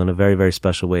touches people in a very, very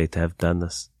special way to have done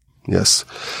this. Yes.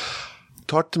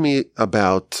 Talk to me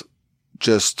about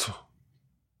just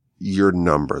your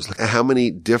numbers. Like, how many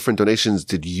different donations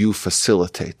did you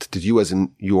facilitate? Did you, as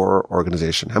in your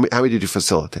organization? How many did you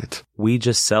facilitate? We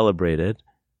just celebrated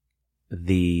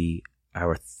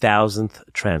our 1,000th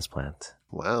transplant.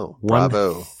 Wow.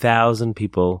 Bravo. 1,000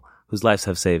 people whose lives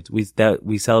have saved.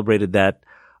 We celebrated that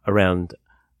around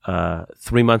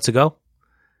 3 months ago.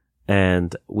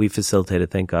 And we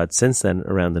facilitated, thank God, since then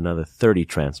around another 30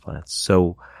 transplants.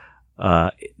 So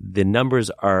the numbers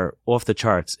are off the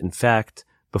charts. In fact,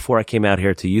 before I came out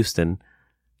here to Houston,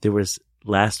 there was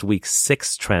last week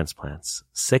 6 transplants,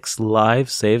 6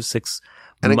 lives saved, 6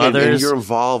 and mothers. Again, and you're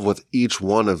involved with each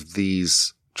one of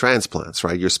these transplants,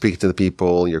 right? You're speaking to the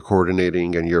people, you're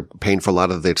coordinating, and you're paying for a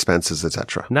lot of the expenses,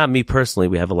 etc. Not me personally.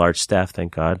 We have a large staff,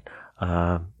 thank God.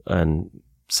 And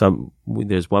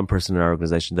there's one person in our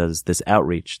organization that does this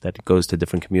outreach that goes to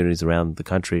different communities around the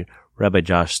country, Rabbi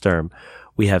Josh Sturm.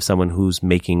 We have someone who's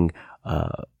making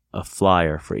a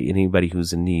flyer for anybody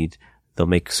who's in need. They'll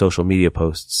make social media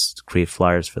posts to create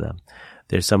flyers for them.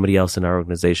 There's somebody else in our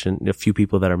organization, a few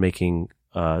people that are making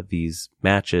these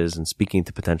matches and speaking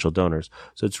to potential donors.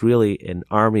 So it's really an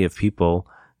army of people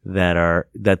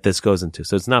that this goes into.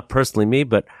 So it's not personally me,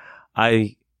 but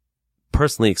I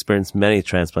personally experienced many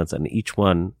transplants, and each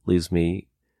one leaves me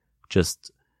just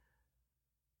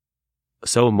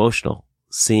so emotional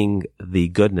seeing the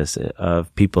goodness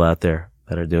of people out there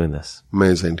that are doing this.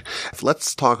 Amazing.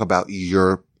 Let's talk about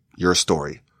your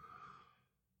story.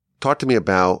 Talk to me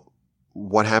about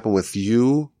what happened with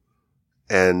you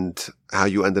and how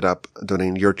you ended up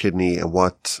donating your kidney and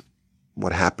what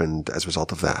happened as a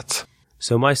result of that.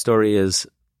 So my story is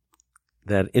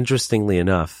that, interestingly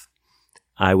enough,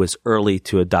 I was early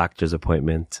to a doctor's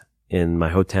appointment in my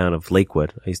hometown of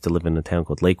Lakewood. I used to live in a town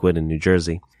called Lakewood in New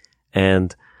Jersey.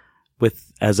 And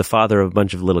as a father of a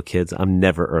bunch of little kids, I'm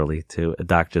never early to a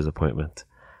doctor's appointment.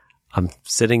 I'm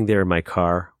sitting there in my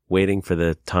car waiting for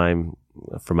the time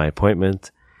for my appointment.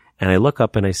 And I look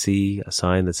up and I see a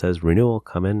sign that says, renewal,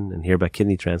 come in and hear about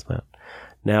kidney transplant.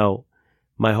 Now,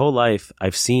 my whole life,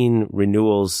 I've seen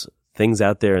renewals, things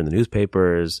out there in the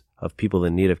newspapers of people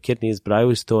in need of kidneys, but I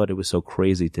always thought it was so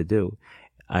crazy to do.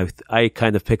 I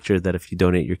kind of pictured that if you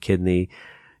donate your kidney,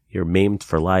 you're maimed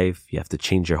for life. You have to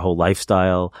change your whole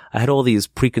lifestyle. I had all these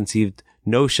preconceived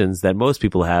notions that most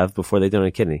people have before they donate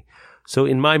a kidney. So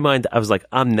in my mind, I was like,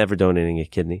 I'm never donating a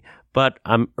kidney, but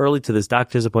I'm early to this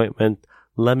doctor's appointment.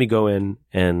 Let me go in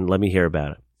and let me hear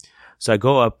about it. So I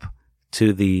go up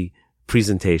to the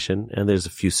presentation, and there's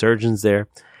a few surgeons there,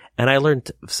 and I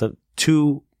learned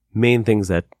two main things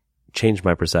that changed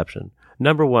my perception.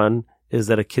 Number one is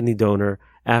that a kidney donor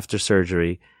after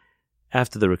surgery,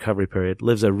 after the recovery period,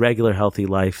 lives a regular healthy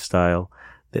lifestyle,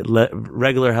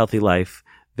 regular healthy life.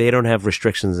 They don't have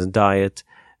restrictions in diet.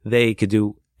 They could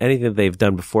do anything they've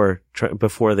done before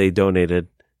they donated.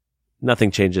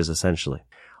 Nothing changes essentially.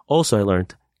 Also, I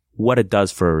learned what it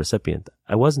does for a recipient.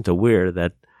 I wasn't aware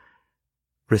that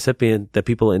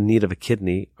people in need of a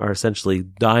kidney are essentially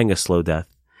dying a slow death.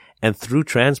 And through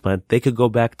transplant, they could go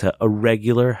back to a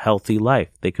regular, healthy life.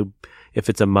 They could, if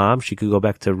it's a mom, she could go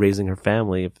back to raising her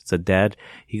family. If it's a dad,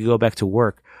 he could go back to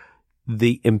work.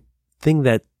 The thing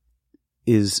that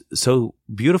is so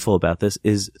beautiful about this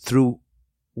is through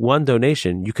one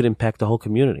donation, you could impact the whole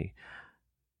community.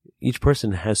 Each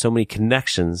person has so many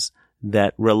connections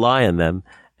that rely on them.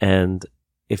 And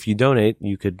if you donate,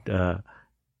 you could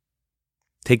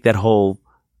take that whole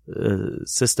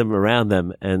system around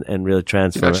them and really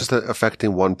transfer. Not just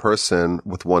affecting one person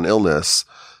with one illness.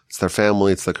 It's their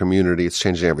family, it's their community, it's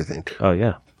changing everything. Oh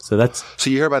yeah. So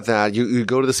you hear about that. You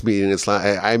go to this meeting. It's like,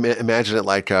 I imagine it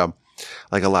like a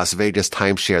Las Vegas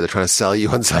timeshare. They're trying to sell you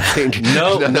on something.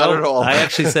 No, not at all. I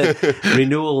actually said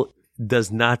renewal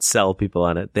does not sell people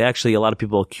on it. A lot of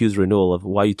people accuse renewal of,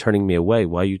 why are you turning me away?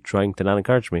 Why are you trying to not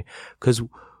encourage me? Because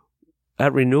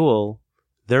at renewal,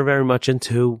 they're very much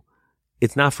into,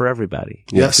 it's not for everybody.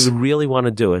 Yes. You have to really want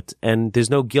to do it. And there's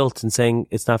no guilt in saying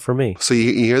it's not for me. So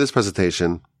you hear this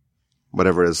presentation,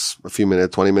 whatever it is, a few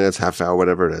minutes, 20 minutes, half hour,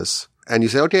 whatever it is. And you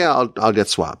say, okay, I'll get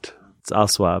swabbed. I'll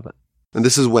swab. And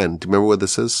this is when? Do you remember what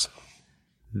this is?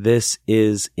 This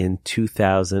is in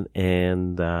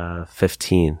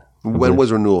 2015. When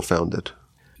was Renewal founded?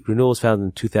 Renewal was founded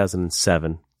in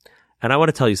 2007. And I want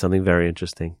to tell you something very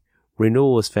interesting.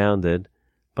 Renewal was founded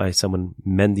by someone,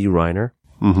 Mendy Reiner.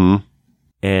 Mm-hmm.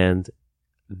 And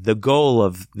the goal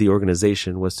of the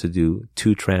organization was to do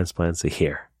 2 transplants a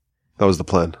year. That was the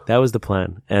plan. That was the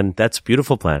plan. And that's a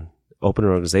beautiful plan. Open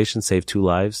an organization, save 2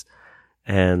 lives.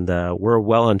 And we're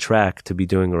well on track to be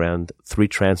doing around 3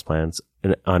 transplants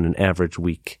on an average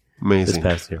week. Amazing. This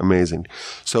past year. Amazing.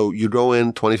 So you go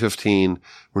in 2015,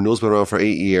 Renewal's been around for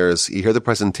 8 years. You hear the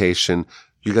presentation.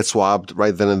 You get swabbed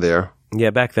right then and there. Yeah,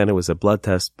 back then it was a blood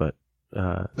test, but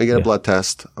you get a blood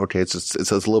test. Okay, it's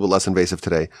a little bit less invasive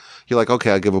today. You're like, okay,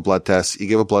 I'll give a blood test. You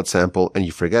give a blood sample and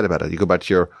you forget about it. You go back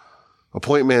to your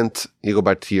appointment. You go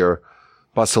back to your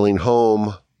bustling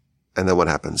home. And then what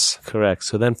happens? Correct.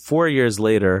 So then 4 years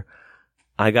later,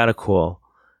 I got a call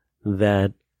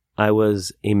that I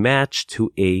was a match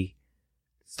to a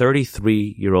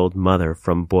 33-year-old mother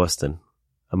from Boston,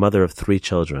 a mother of 3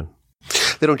 children.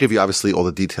 They don't give you obviously all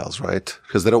the details, right?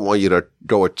 Because they don't want you to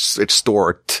go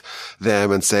extort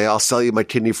them and say, I'll sell you my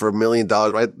kidney for $1 million,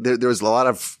 right? There's a lot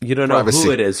of You don't privacy. know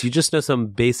who it is. You just know some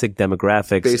basic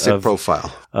demographics. Basic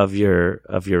profile. Of your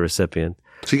recipient.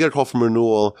 So you get a call from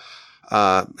Renewal.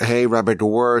 Hey, Rabbi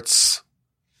Gewirtz.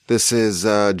 This is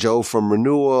Joe from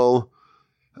Renewal.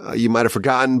 You might have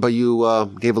forgotten, but you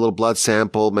gave a little blood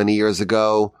sample many years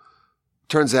ago.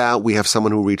 Turns out we have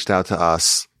someone who reached out to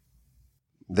us.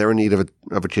 They're in need of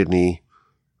a kidney,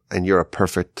 and you're a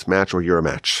perfect match, or you're a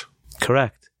match.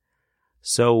 Correct.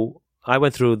 So I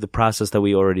went through the process that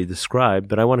we already described,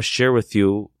 but I want to share with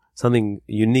you something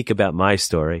unique about my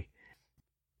story,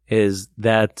 is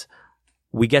that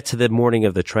we get to the morning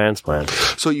of the transplant.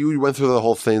 So you went through the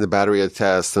whole thing, the battery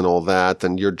test and all that,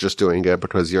 and you're just doing it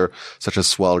because you're such a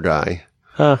swell guy.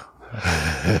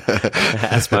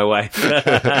 Ask my wife.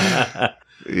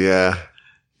 Yeah.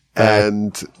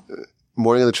 And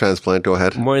morning of the transplant, go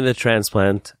ahead. Morning of the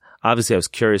transplant. Obviously, I was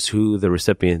curious who the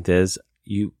recipient is.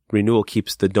 Renewal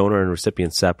keeps the donor and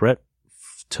recipient separate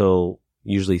till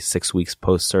usually 6 weeks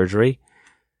post-surgery.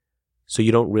 So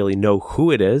you don't really know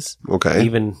who it is, okay,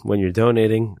 even when you're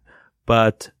donating.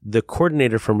 But the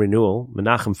coordinator from Renewal,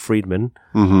 Menachem Friedman,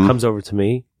 comes over to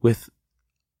me with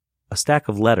a stack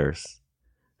of letters.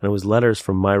 And it was letters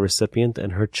from my recipient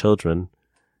and her children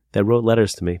that wrote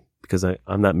letters to me because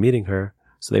I'm not meeting her.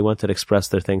 So they wanted to express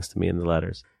their thanks to me in the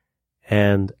letters.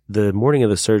 And the morning of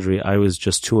the surgery, I was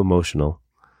just too emotional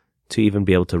to even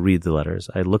be able to read the letters.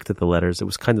 I looked at the letters. It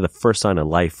was kind of the first sign of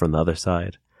life from the other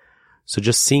side. So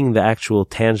just seeing the actual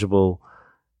tangible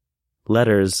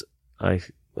letters, I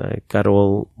got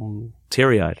all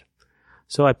teary-eyed.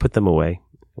 So I put them away.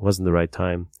 It wasn't the right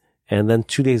time. And then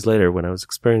 2 days later, when I was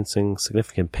experiencing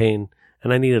significant pain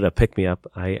and I needed a pick-me-up,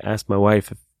 I asked my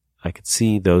wife if I could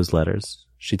see those letters.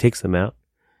 She takes them out,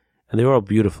 and they were all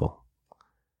beautiful.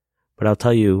 But I'll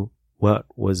tell you what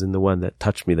was in the one that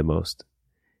touched me the most.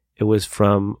 It was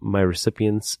from my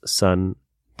recipient's son,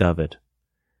 David.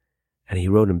 And he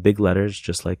wrote in big letters,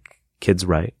 just like kids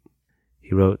write.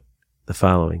 He wrote the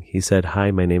following. He said,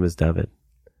 "Hi, my name is David.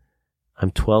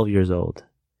 I'm 12 years old.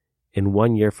 In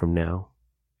 1 year from now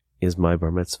is my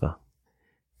bar mitzvah.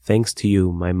 Thanks to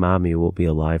you, my mommy will be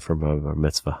alive for my bar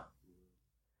mitzvah."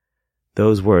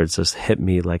 Those words just hit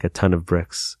me like a ton of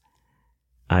bricks.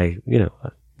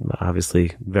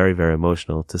 Obviously very, very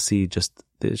emotional to see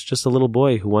it's just a little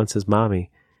boy who wants his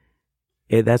mommy.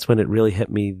 That's when it really hit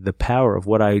me, the power of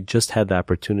what I just had the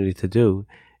opportunity to do,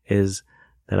 is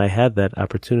that I had that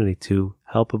opportunity to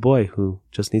help a boy who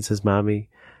just needs his mommy,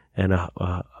 and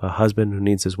a husband who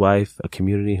needs his wife, a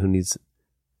community who needs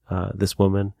this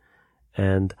woman.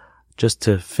 And just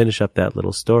to finish up that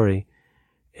little story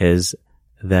is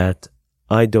that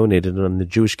I donated on the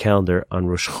Jewish calendar on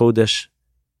Rosh Chodesh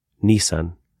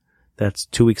Nisan. That's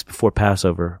 2 weeks before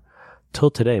Passover. Till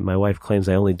today, my wife claims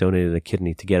I only donated a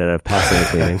kidney to get out of Passover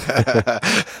cleaning.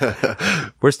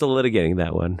 We're still litigating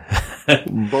that one.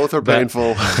 Both are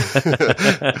painful.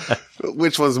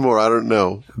 Which one's more? I don't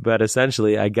know. But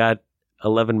essentially, I got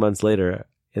 11 months later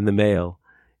in the mail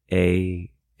a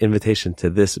invitation to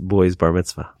this boy's bar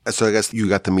mitzvah. So I guess you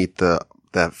got to meet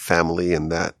that family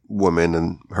and that woman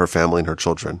and her family and her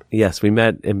children. Yes, we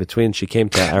met in between. She came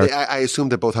to our... I assume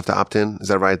they both have to opt in. Is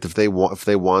that right? If they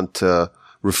want to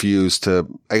refuse to,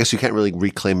 I guess you can't really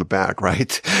reclaim it back,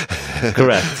 right?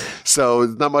 Correct. So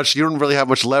not much, you don't really have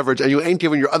much leverage, and you ain't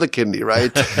giving your other kidney,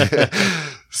 right?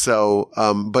 So,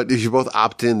 but if you both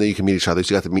opt in, then you can meet each other.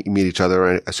 So you got to meet each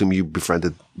other. I assume you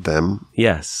befriended them.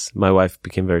 Yes. My wife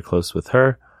became very close with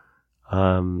her.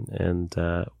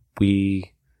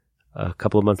 We, a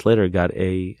couple of months later,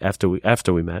 after we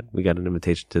met, we got an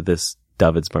invitation to this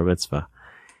David's bar mitzvah.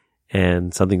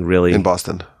 And something really in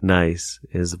Boston nice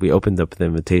is we opened up the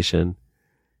invitation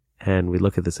and we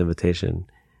look at this invitation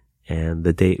and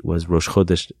the date was Rosh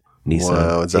Chodesh Nisan.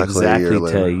 Wow, exactly a year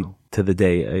later. To the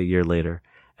day a year later.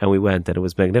 And we went and it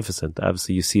was magnificent.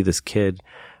 Obviously you see this kid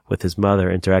with his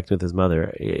mother, interacting with his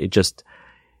mother.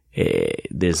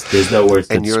 There's no words to describe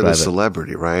it. And you're the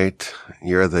celebrity, right?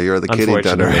 You're the kidney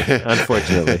donor.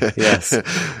 Unfortunately, yes.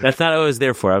 That's not what I was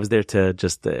there for. I was there to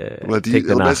just take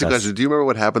the nachas. Do you remember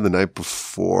what happened the night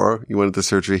before you went into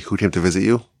surgery? Who came to visit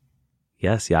you?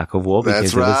 Yes, Yaakov Wolbe.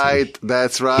 That's right.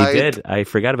 That's right. He did. I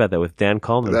forgot about that with Dan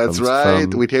Coleman. That's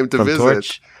right. We came to visit.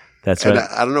 Torch. That's right.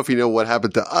 I don't know if you know what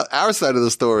happened to our side of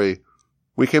the story.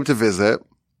 We came to visit.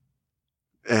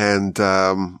 And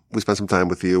we spent some time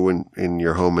with you in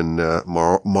your home in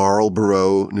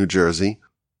Marlborough, New Jersey.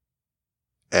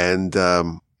 And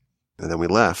then we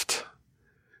left,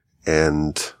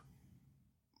 and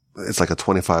it's like a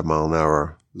 25 mile an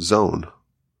hour zone.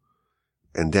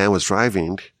 And Dan was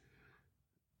driving,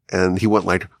 and he went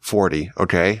like 40,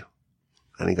 okay?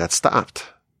 And he got stopped.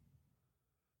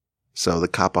 So the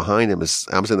cop behind him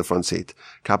I was in the front seat.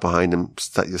 Cop behind him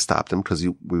stopped him because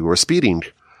we were speeding.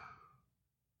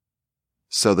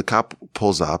 So the cop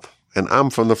pulls up, and I'm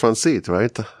from the front seat,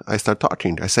 right? I start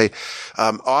talking. I say,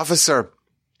 officer,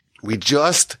 we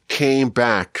just came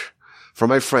back from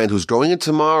my friend who's going in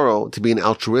tomorrow to be an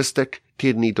altruistic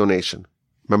kidney donation.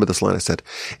 Remember this line I said,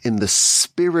 in the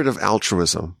spirit of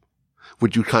altruism,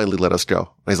 would you kindly let us go? And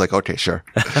he's like, okay, sure.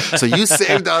 So you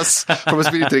saved us from a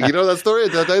speeding ticket. You know that story?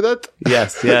 Did I tell you that?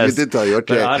 Yes. You did tell you.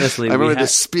 Okay. But honestly, I remember the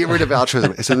spirit of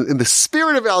altruism. I said, in the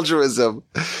spirit of altruism,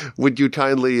 would you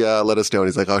kindly let us go? And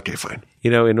he's like, okay, fine.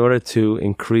 In order to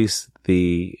increase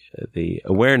the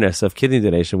awareness of kidney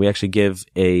donation, we actually give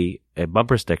a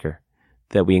bumper sticker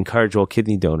that we encourage all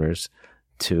kidney donors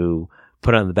to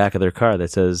put on the back of their car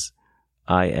that says,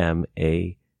 I am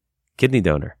a kidney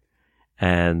donor.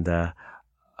 And a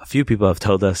few people have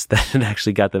told us that it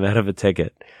actually got them out of a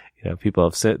ticket. People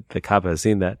have said, the cop has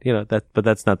seen that, but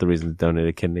that's not the reason to donate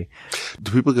a kidney.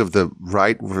 Do people give the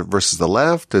right versus the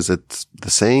left? Is it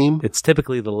the same? It's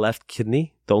typically the left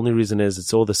kidney. The only reason is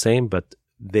it's all the same, but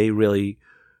there's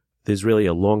really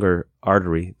a longer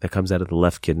artery that comes out of the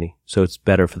left kidney. So it's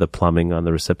better for the plumbing on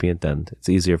the recipient end. It's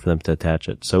easier for them to attach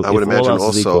it. So I would imagine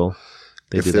also equal,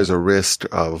 if there's a risk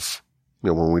of,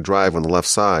 when we drive on the left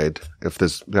side, if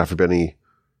there's, God forbid, any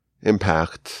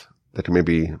impact that can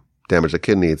maybe damage the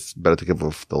kidney, it's better to give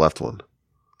the left one.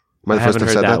 I haven't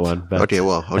heard that one. But... Okay,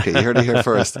 you heard it here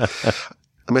first. Let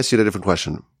me ask you a different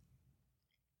question.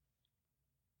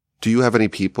 Do you have any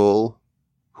people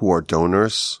who are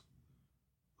donors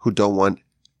who don't want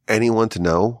anyone to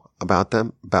know about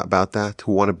them, about that,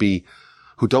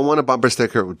 who don't want a bumper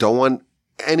sticker, who don't want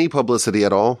any publicity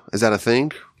at all? Is that a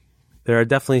thing? There are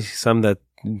definitely some that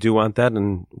do want that,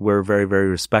 and we're very, very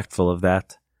respectful of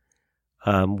that.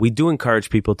 We do encourage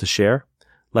people to share.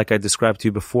 Like I described to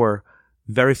you before,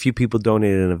 very few people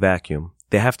donate in a vacuum.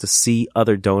 They have to see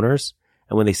other donors,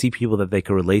 and when they see people that they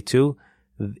can relate to,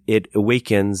 it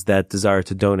awakens that desire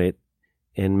to donate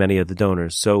in many of the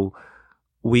donors. So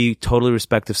we totally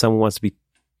respect if someone wants to be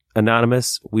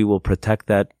anonymous, we will protect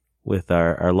that with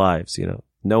our lives.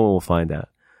 No one will find out.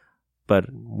 But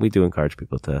we do encourage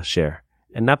people to share.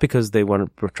 And not because they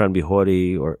want to try and be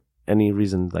haughty or any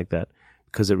reason like that.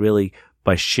 Because it really,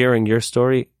 by sharing your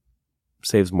story,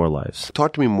 saves more lives.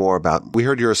 Talk to me more about, we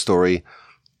heard your story.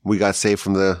 We got saved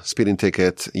from the speeding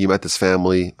ticket. You met this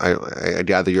family. I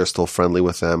gather you're still friendly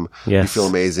with them. Yes. You feel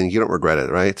amazing. You don't regret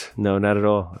it, right? No, not at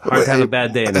all. Hard to have a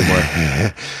bad day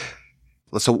anymore.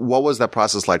 So what was that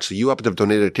process like? So you happen to have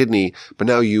donated a kidney, but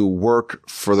now you work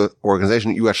for the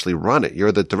organization. You actually run it.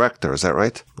 You're the director. Is that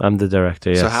right? I'm the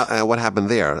director, yes. So what happened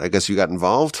there? I guess you got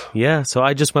involved? Yeah. So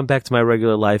I just went back to my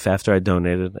regular life after I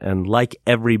donated. And like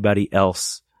everybody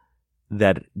else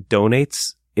that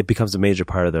donates, it becomes a major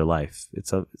part of their life.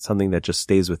 It's something that just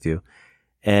stays with you.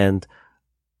 And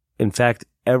in fact,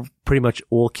 pretty much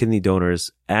all kidney donors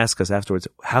ask us afterwards,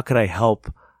 how could I help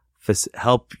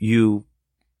you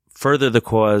further the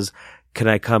cause? Can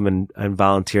I come and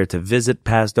volunteer to visit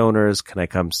past donors? Can I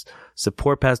come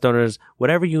support past donors?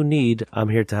 Whatever you need, I'm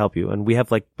here to help you. And we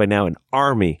have by now an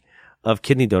army of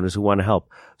kidney donors who want to help.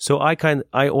 So I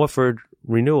offered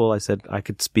renewal. I said I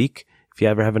could speak. If you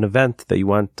ever have an event that you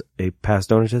want a past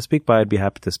donor to speak by, I'd be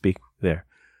happy to speak there.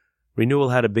 Renewal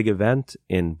had a big event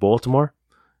in Baltimore.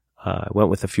 I went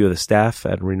with a few of the staff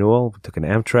at Renewal. We took an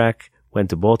Amtrak, went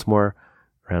to Baltimore.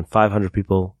 Around 500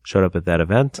 people showed up at that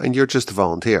event. And you're just a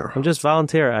volunteer. I'm just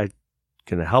volunteer. I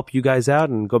can help you guys out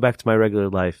and go back to my regular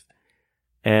life.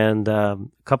 And a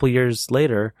couple of years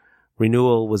later,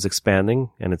 Renewal was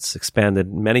expanding, and it's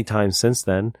expanded many times since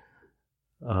then.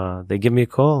 They give me a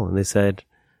call, and they said,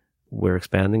 we're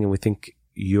expanding, and we think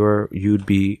you'd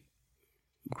be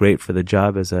great for the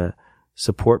job as a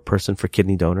support person for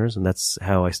kidney donors. And that's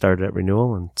how I started at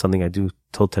Renewal, and something I do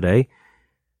till today.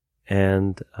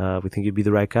 And we think you'd be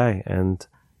the right guy. And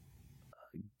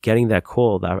getting that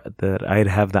call that I'd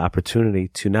have the opportunity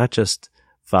to not just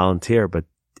volunteer, but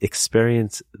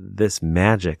experience this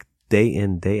magic day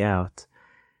in, day out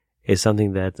is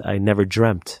something that I never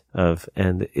dreamt of.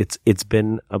 And it's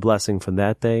been a blessing from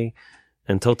that day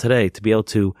until today to be able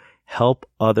to help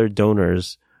other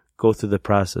donors go through the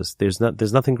process. There's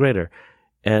nothing greater.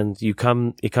 And it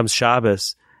comes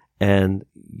Shabbos, and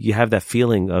you have that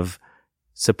feeling of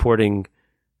supporting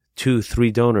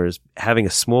 2-3 donors, having a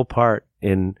small part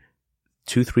in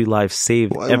 2-3 lives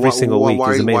saved every single week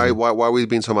is amazing. Why are we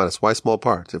being so modest? Why small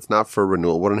parts? If not for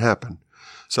renewal, what wouldn't happen?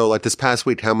 So like this past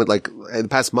week, how much, like in the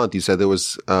past month, you said there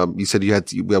was, you said you had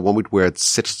 1 week where it's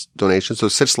 6 donations. So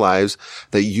 6 lives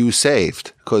that you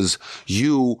saved because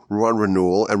you run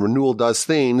renewal, and renewal does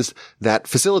things that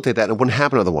facilitate that and it wouldn't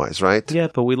happen otherwise, right? Yeah,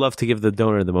 but we love to give the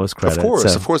donor the most credit. Of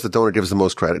course the donor gets the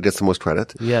most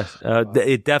credit. Yes.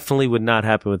 It definitely would not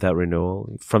happen without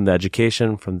renewal, from the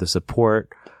education, from the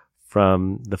support,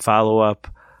 from the follow-up.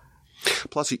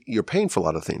 Plus, you're paying for a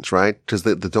lot of things, right? Because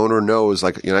the donor knows,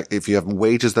 like, you know, if you have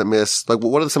wages that miss, like,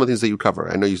 what are some of the things that you cover?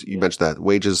 I know you mentioned that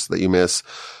wages that you miss,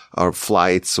 or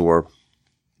flights, or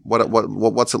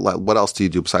what's it like? What else do you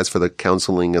do besides for the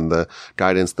counseling and the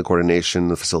guidance, the coordination,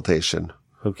 the facilitation?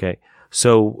 Okay,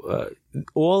 so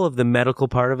all of the medical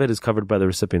part of it is covered by the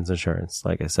recipient's insurance,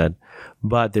 like I said,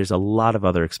 but there's a lot of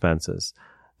other expenses.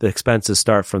 The expenses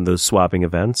start from those swabbing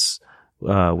events,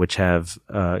 which have,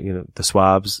 the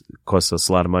swabs cost us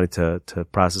a lot of money to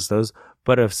process those.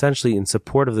 But essentially, in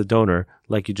support of the donor,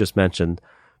 like you just mentioned,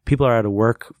 people are out of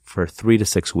work for 3 to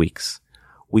 6 weeks.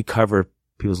 We cover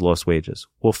people's lost wages.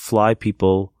 We'll fly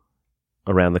people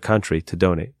around the country to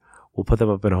donate. We'll put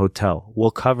them up in a hotel. We'll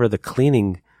cover the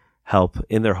cleaning help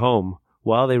in their home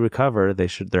while they recover.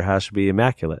 Their house should be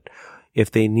immaculate. If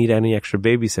they need any extra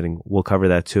babysitting, we'll cover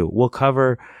that too. We'll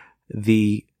cover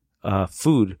the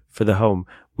food for the home.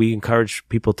 We encourage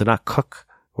people to not cook,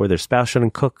 or their spouse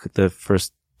shouldn't cook the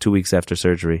first 2 weeks after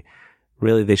surgery.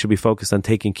 Really, they should be focused on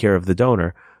taking care of the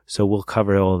donor. So we'll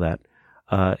cover all that.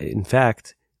 In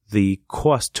fact, the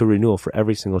cost to renewal for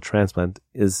every single transplant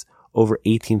is over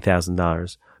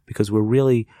 $18,000, because we're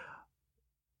really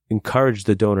encourage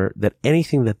the donor that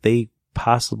anything that they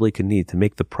possibly could need to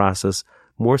make the process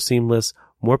more seamless,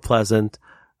 more pleasant,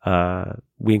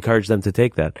 we encourage them to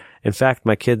take that. In fact,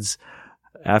 my kids,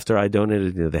 after I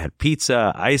donated, they had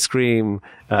pizza, ice cream,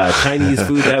 Chinese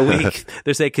food that week.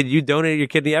 They're saying, "Could you donate your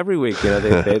kidney every week?"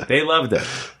 They loved it.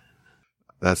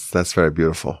 That's very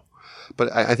beautiful.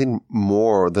 But I think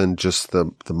more than just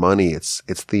the money, it's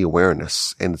the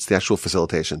awareness, and it's the actual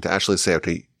facilitation to actually say,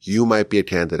 okay, you might be a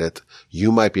candidate.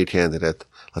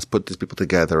 Let's put these people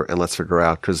together and let's figure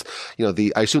out, because,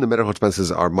 I assume the medical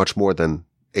expenses are much more than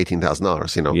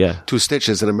 $18,000, Yeah. 2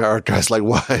 stitches in America is like,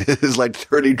 what? It's like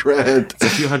 30 grand. It's a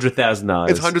few $100,000.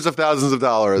 It's hundreds of thousands of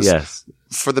dollars. Yes.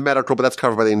 For the medical, but that's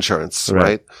covered by the insurance,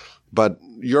 right? But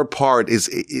your part is,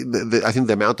 I think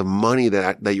the amount of money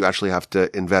that you actually have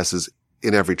to invest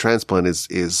in every transplant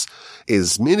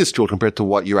is minuscule compared to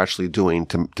what you're actually doing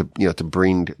to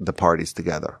bring the parties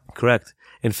together. Correct.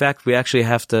 In fact, we actually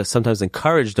have to sometimes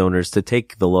encourage donors to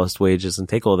take the lost wages and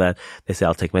take all that. They say,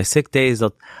 "I'll take my sick days.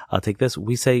 I'll take this."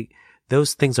 We say,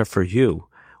 those things are for you.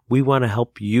 We want to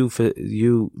help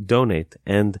you donate.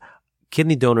 And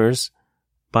kidney donors,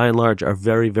 by and large, are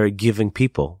very, very giving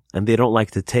people, and they don't like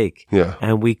to take. Yeah.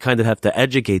 And we kind of have to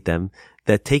educate them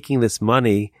that taking this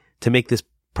money to make this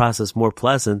process more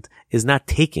pleasant is not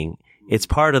taking. It's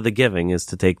part of the giving is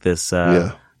to take this,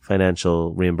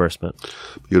 financial reimbursement.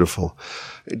 Beautiful.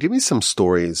 Give me some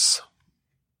stories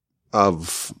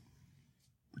of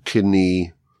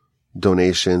kidney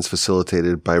donations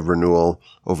facilitated by renewal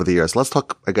over the years. Let's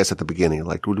talk, I guess, at the beginning.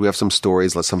 Like, do we have some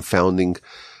stories, like some founding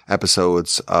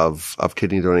episodes of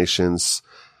kidney donations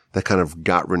that kind of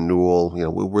got renewal?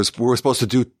 We were supposed to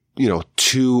do,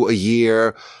 2 a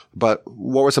year, but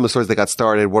what were some of the stories that got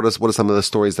started? What are some of the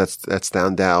stories that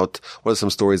stand out? What are some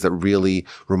stories that really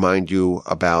remind you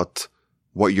about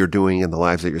what you're doing and the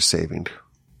lives that you're saving?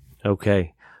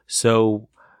 Okay. So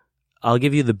I'll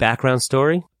give you the background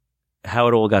story, how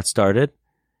it all got started,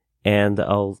 and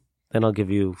I'll give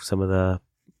you some of the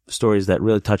stories that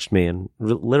really touched me. And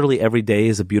literally every day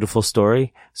is a beautiful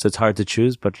story, so it's hard to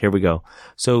choose, but here we go.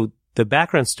 So the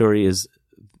background story is,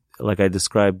 like I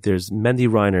described, there's Mendy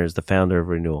Reiner, is the founder of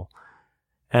Renewal.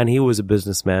 And he was a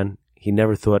businessman. He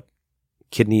never thought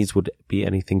kidneys would be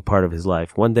anything part of his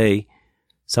life. One day,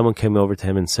 someone came over to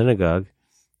him in synagogue,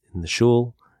 in the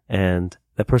shul, and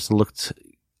that person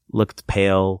looked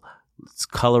pale. His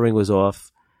coloring was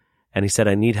off. And he said,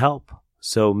 "I need help."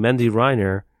 So Mendy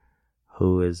Reiner,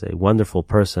 who is a wonderful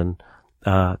person,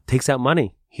 takes out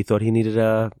money. He thought he needed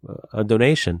a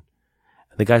donation.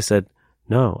 And the guy said,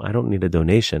 "No, I don't need a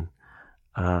donation.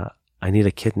 I need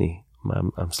a kidney.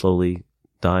 I'm slowly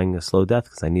dying a slow death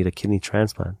because I need a kidney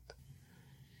transplant."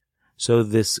 So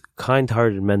this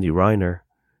kind-hearted Mendy Reiner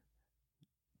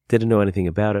didn't know anything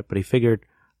about it, but he figured,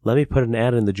 let me put an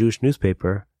ad in the Jewish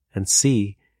newspaper and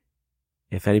see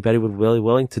if anybody would be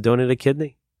willing to donate a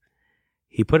kidney.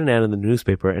 He put an ad in the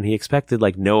newspaper, and he expected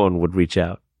like no one would reach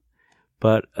out.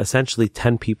 But essentially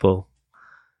 10 people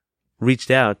reached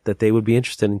out that they would be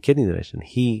interested in kidney donation.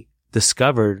 He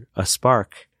discovered a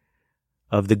spark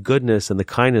of the goodness and the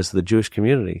kindness of the Jewish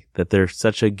community, that they're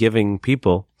such a giving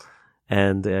people.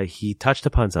 And he touched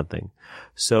upon something.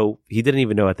 So he didn't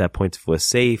even know at that point if it was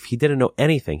safe. He didn't know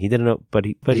anything. He didn't know, but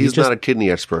he's not a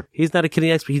kidney expert. He's not a kidney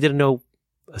expert. He didn't know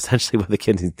essentially what the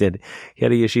kidneys did. He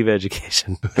had a yeshiva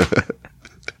education.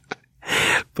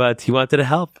 But he wanted to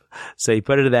help. So he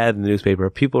put it ad in the newspaper.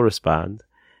 People respond.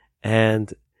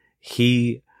 And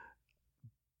he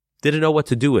didn't know what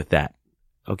to do with that.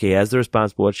 Okay, as the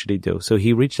responsible, what should he do? So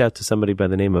he reached out to somebody by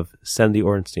the name of Sandy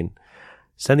Ornstein.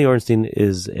 Sandy Ornstein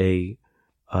is a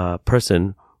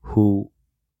person who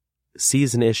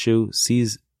sees an issue,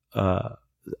 sees a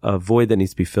void that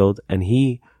needs to be filled, and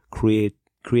he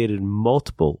created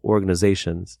multiple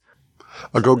organizations.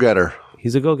 A go-getter.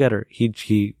 He's a go-getter.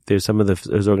 There's some of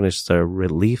those organizations that are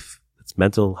relief, that's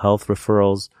mental health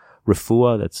referrals,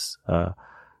 refuah,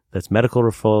 that's medical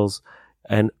referrals,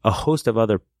 and a host of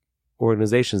other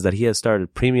organizations that he has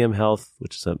started. Premium Health,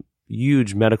 which is a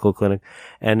huge medical clinic.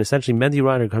 And essentially Mendy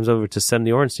Reiner comes over to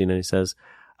Sandy Ornstein and he says,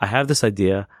 I have this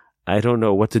idea. I don't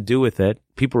know what to do with it.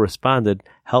 People responded,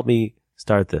 help me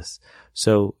start this.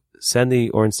 So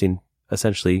Sandy Ornstein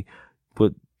essentially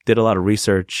did a lot of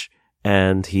research,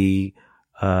 and he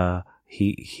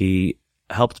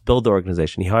helped build the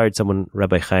organization. He hired someone,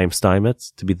 Rabbi Chaim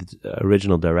Steinmetz, to be the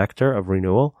original director of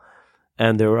Renewal,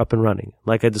 and they were up and running.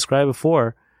 Like I described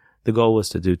before, the goal was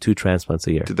to do 2 transplants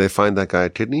a year. Did they find that guy a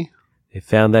kidney? They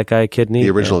found that guy a kidney. The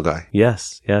original guy?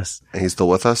 Yes. And he's still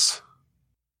with us?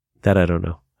 That I don't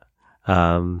know.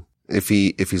 If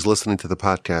he's listening to the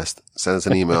podcast, send us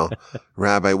an email,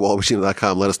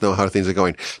 rabbi@wallmachine.com. Let us know how things are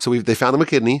going. So they found him a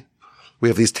kidney. We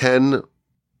have these 10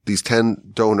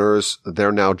 donors.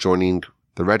 They're now joining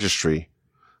the registry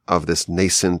of this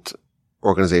nascent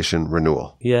organization,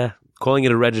 Renewal. Yeah. Calling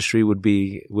it a registry would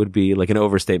be like an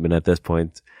overstatement at this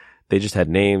point. They just had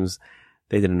names.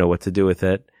 They didn't know what to do with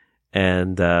it.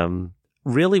 And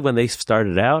really, when they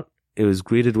started out, it was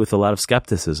greeted with a lot of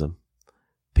skepticism.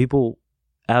 People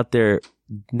out there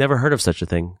never heard of such a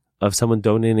thing, of someone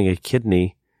donating a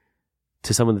kidney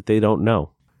to someone that they don't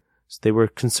know. So they were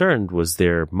concerned. Was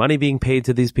there money being paid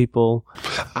to these people?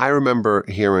 I remember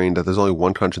hearing that there's only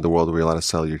one country in the world where you're allowed to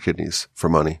sell your kidneys for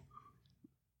money.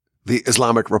 The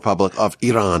Islamic Republic of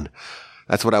Iran.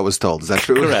 That's what I was told. Is that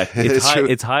true? Correct.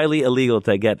 It's highly illegal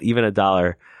to get even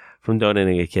 $1 from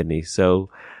donating a kidney. So,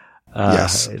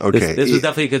 yes. Okay. This was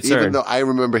definitely a concern. Even though I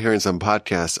remember hearing some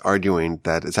podcasts arguing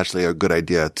that it's actually a good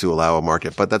idea to allow a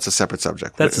market, but that's a separate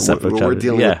subject. That's a separate subject. We're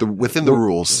dealing within the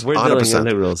rules. We're 100%. dealing within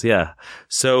the rules. Yeah.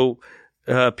 So,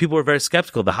 people were very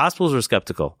skeptical. The hospitals were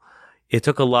skeptical. It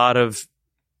took a lot of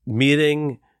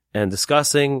meeting and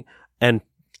discussing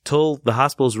until the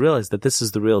hospitals realized that this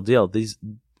is the real deal.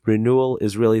 Renewal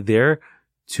is really there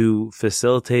to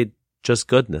facilitate just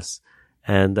goodness.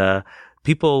 And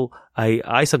people,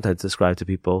 I sometimes describe to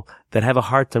people that have a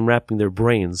hard time wrapping their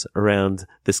brains around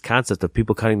this concept of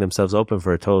people cutting themselves open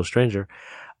for a total stranger.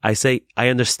 I say, I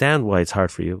understand why it's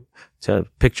hard for you to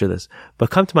picture this, but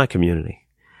come to my community.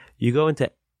 You go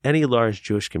into any large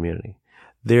Jewish community.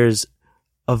 There's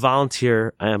a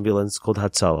volunteer ambulance called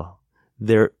Hatzalah.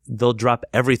 They'll drop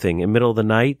everything in the middle of the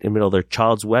night, in the middle of their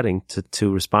child's wedding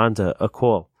to respond to a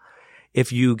call.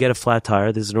 If you get a flat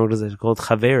tire, there's an organization called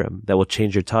Gewirtz that will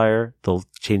change your tire. They'll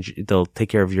take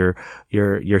care of your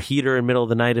heater in the middle of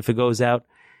the night if it goes out.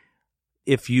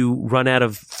 If you run out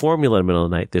of formula in the middle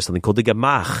of the night, there's something called the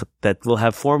Gemach that will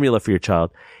have formula for your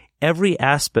child. Every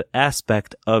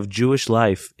aspect of Jewish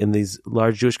life in these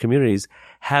large Jewish communities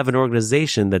have an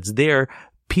organization that's there,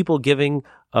 people giving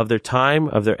of their time,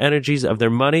 of their energies, of their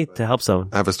money to help someone.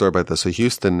 I have a story about this. So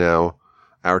Houston now,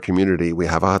 our community, we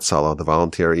have a Hatzalah, the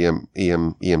volunteer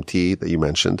EMT that you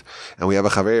mentioned, and we have a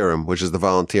Chaverim, which is the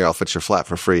volunteer, I'll fix your flat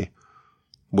for free,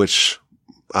 which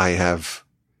I have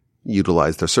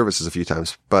utilized their services a few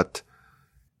times. But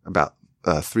about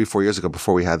 3-4 years ago,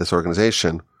 before we had this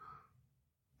organization,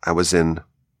 I was in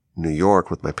New York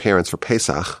with my parents for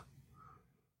Pesach,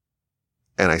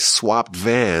 and I swapped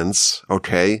vans,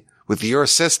 with your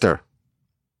sister.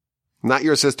 Not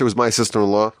your sister, was my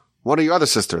sister-in-law. One of your other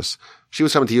sisters. She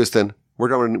was coming to Houston. We're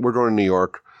going to New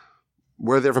York.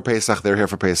 We're there for Pesach. They're here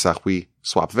for Pesach. We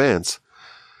swap vans.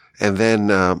 And then,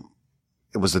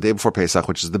 it was the day before Pesach,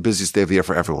 which is the busiest day of the year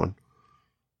for everyone.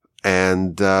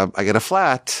 And, I get a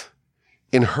flat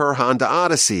in her Honda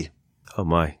Odyssey. Oh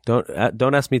my!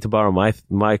 Don't ask me to borrow my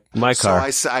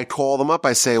car. So I call them up.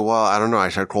 I say, well, I don't know. I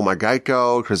should call my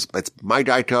Geico because it's my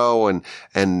Geico,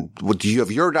 and well, do you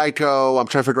have your Geico? I'm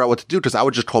trying to figure out what to do because I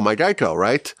would just call my Geico,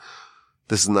 right?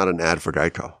 This is not an ad for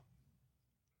Geico.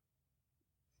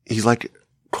 he's like,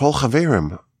 Kol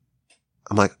Chaverim.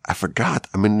 I'm like, I forgot.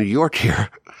 I'm in New York here.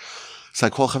 It's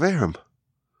like, Kol Chaverim.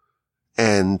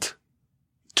 And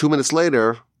 2 minutes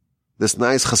later, this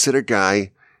nice Hasidic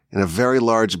guy in a very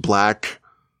large black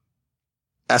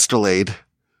Escalade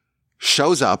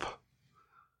shows up,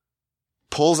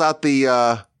 pulls out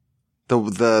the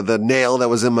nail that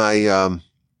was in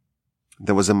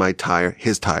my tire,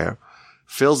 his tire,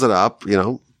 fills it up,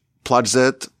 plugs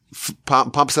it,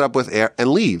 pumps it up with air and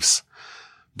leaves.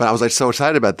 But I was like so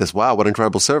excited about this. Wow, what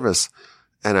incredible service.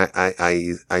 And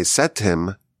I said to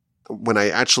him, when I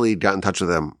actually got in touch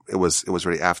with him, it was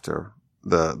already after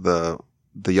the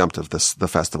Yom Tov, the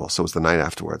festival. So it was the night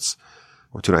afterwards,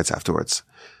 or 2 nights afterwards.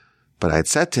 But I had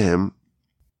said to him,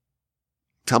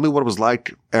 tell me what it was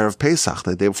like Erev Pesach,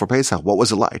 the day before Pesach. What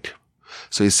was it like?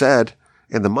 So he said,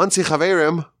 in the Monsey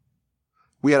Chaverim,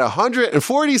 we had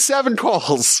 147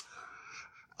 calls.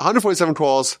 147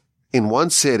 calls in one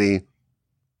city.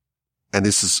 And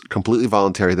this is completely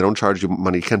voluntary. They don't charge you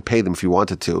money. You can't pay them if you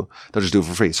wanted to. They'll just do it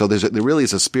for free. So there really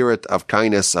is a spirit of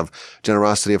kindness, of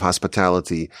generosity, of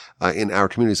hospitality in our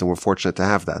communities, and we're fortunate to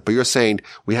have that. But you're saying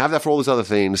we have that for all these other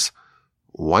things.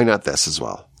 Why not this as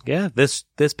well? Yeah, this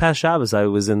past Shabbos, I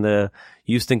was in the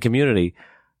Houston community.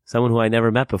 Someone who I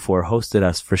never met before hosted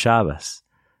us for Shabbos.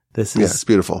 It's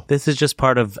beautiful. This is just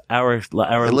part of our.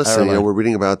 And listen, we're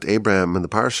reading about Abraham in the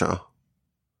parsha.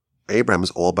 Abraham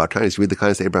is all about kindness. You read the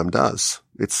kindness Abraham does.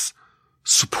 It's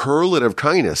superlative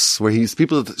kindness where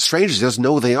strangers, he doesn't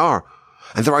know who they are.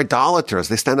 And they're idolaters.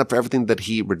 They stand up for everything that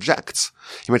he rejects.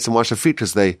 He makes them wash their feet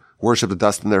because they worship the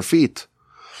dust in their feet.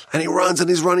 And he runs and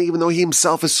he's running even though he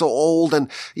himself is so old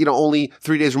and, only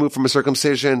 3 days removed from a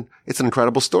circumcision. It's an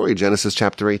incredible story. Genesis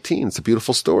chapter 18. It's a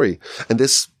beautiful story. And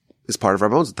this is part of our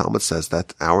bones. The Talmud says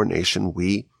that our nation,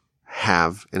 we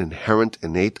have an inherent,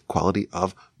 innate quality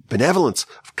of benevolence,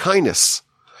 of kindness.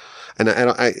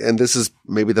 And this is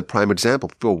maybe the prime example.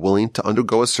 People are willing to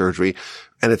undergo a surgery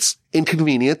and it's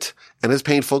inconvenient and it's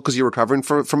painful because you're recovering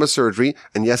from a surgery.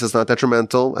 And yes, it's not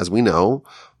detrimental, as we know.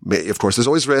 Of course, there's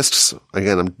always risks.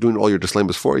 Again, I'm doing all your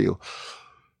disclaimers for you.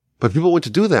 But people want to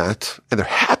do that and they're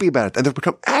happy about it and they've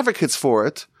become advocates for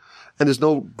it. And there's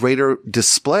no greater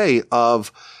display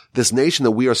of this nation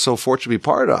that we are so fortunate to be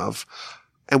part of.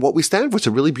 And what we stand for is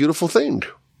a really beautiful thing.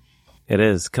 It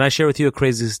is. Can I share with you a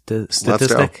crazy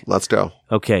statistic? Let's go.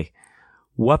 Okay.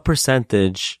 What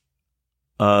percentage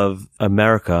of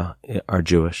America are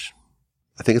Jewish?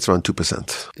 I think it's around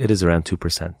 2%. It is around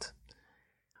 2%.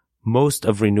 Most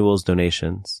of Renewal's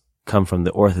donations come from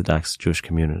the Orthodox Jewish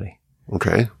community.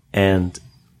 Okay. And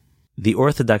the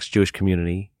Orthodox Jewish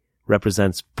community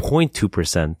represents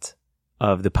 0.2%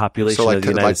 of the population of the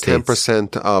United States. So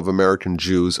like 10% of American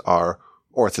Jews are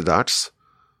Orthodox.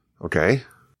 Okay.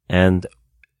 And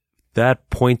that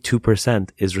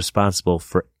 0.2% is responsible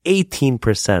for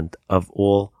 18% of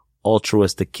all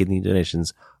altruistic kidney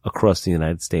donations across the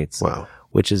United States. Wow.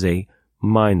 Which is a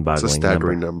mind-boggling It's a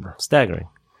staggering number. Staggering.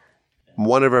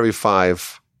 1 of every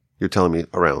 5, you're telling me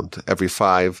around, every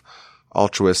 5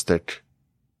 altruistic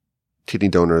kidney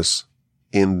donors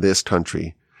in this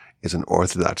country is an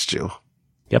Orthodox Jew.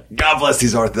 Yep. God bless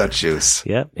these Orthodox Jews.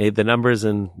 Yeah. The numbers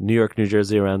in New York, New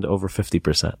Jersey around over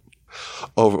 50%.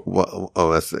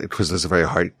 That's because there's a very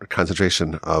high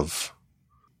concentration of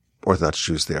Orthodox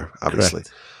Jews there, obviously.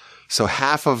 Correct. So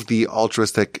half of the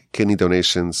altruistic kidney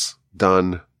donations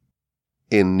done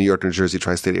in New York, New Jersey,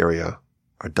 tri-state area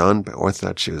are done by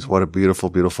Orthodox Jews. What a beautiful,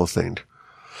 beautiful thing.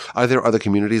 Are there other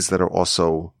communities that are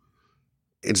also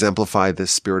exemplify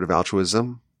this spirit of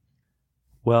altruism?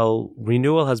 Well,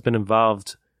 Renewal has been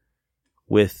involved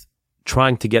with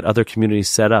trying to get other communities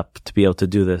set up to be able to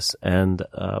do this. And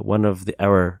one of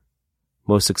our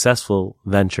most successful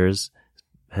ventures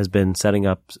has been setting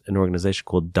up an organization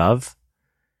called Dove.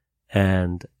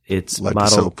 And it's like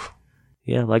modeled, the soap.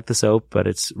 Yeah, like the soap, but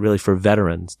it's really for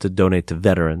veterans, to donate to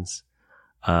veterans.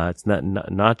 It's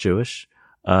not Jewish.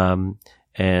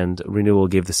 And Renewal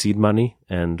gave the seed money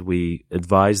and we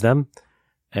advised them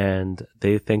and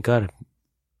they, thank God,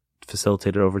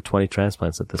 facilitated over 20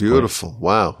 transplants at this point. Beautiful.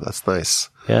 Wow. That's nice.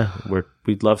 Yeah.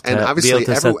 We'd love to. And obviously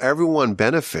be able to everyone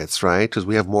benefits, right? Because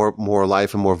we have more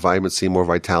life and more vibrancy, more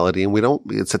vitality. And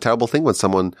it's a terrible thing when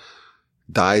someone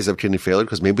dies of kidney failure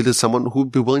because maybe there's someone who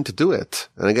would be willing to do it.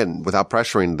 And again, without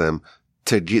pressuring them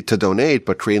to donate,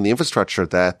 but creating the infrastructure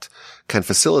that can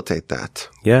facilitate that.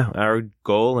 Yeah. Our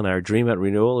goal and our dream at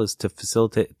Renewal is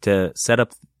to set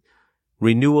up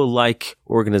Renewal-like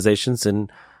organizations in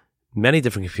many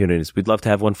different communities. We'd love to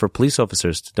have one for police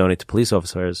officers to donate to police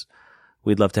officers.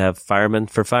 We'd love to have firemen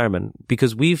for firemen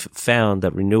because we've found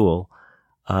that Renewal,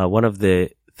 one of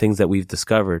the things that we've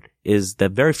discovered is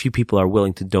that very few people are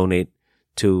willing to donate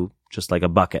to just like a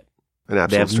bucket. An absolute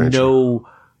They have stranger. no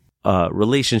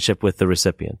relationship with the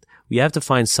recipient. We have to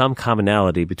find some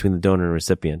commonality between the donor and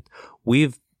recipient.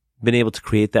 We've been able to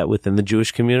create that within the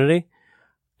Jewish community,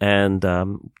 and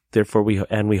therefore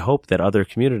we hope that other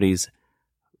communities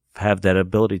have that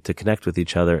ability to connect with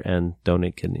each other and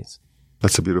donate kidneys.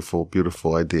 That's a beautiful,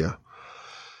 beautiful idea.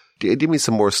 Give me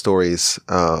some more stories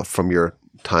from your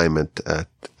time at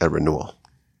Renewal.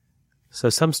 So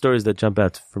some stories that jump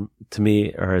out to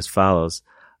me are as follows.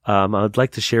 I'd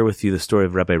like to share with you the story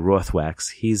of Rabbi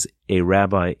Rothwax. He's a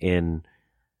rabbi in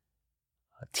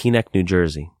Teaneck, New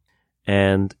Jersey.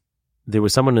 And there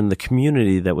was someone in the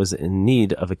community that was in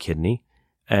need of a kidney.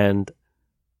 And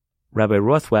Rabbi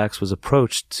Rothwax was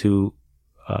approached to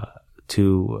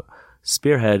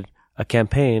spearhead a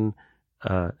campaign,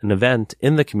 an event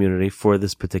in the community for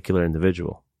this particular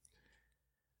individual.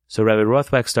 So Rabbi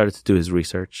Rothwax started to do his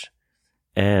research,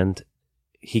 and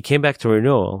he came back to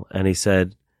Renewal and he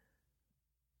said,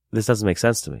 this doesn't make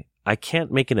sense to me. I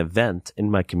can't make an event in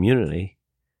my community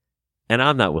and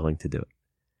I'm not willing to do it.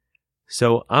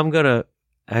 So I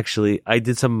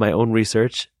did some of my own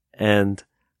research and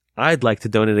I'd like to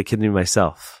donate a kidney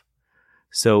myself.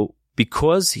 So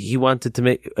because he wanted to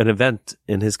make an event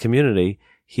in his community,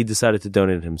 he decided to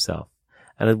donate it himself.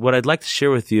 And what I'd like to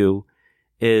share with you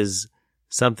is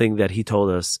something that he told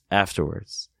us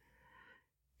afterwards.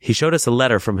 He showed us a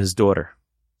letter from his daughter.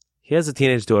 He has a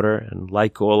teenage daughter, and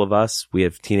like all of us, we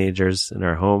have teenagers in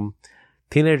our home.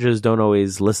 Teenagers don't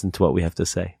always listen to what we have to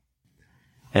say.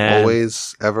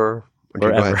 Always, ever,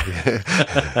 or ever.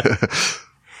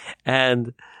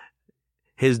 And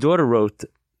his daughter wrote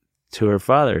to her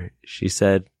father. She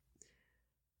said,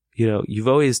 you've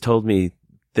always told me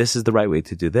this is the right way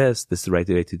to do this is the right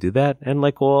way to do that. And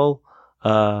like all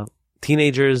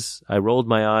teenagers, I rolled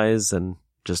my eyes and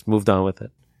just moved on with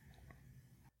it.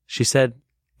 She said,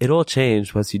 it all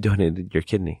changed once you donated your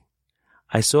kidney.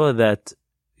 I saw that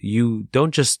you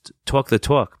don't just talk the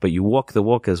talk, but you walk the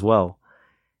walk as well.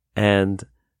 And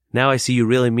now I see you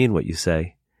really mean what you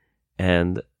say.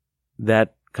 And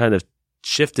that kind of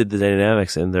shifted the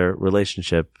dynamics in their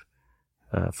relationship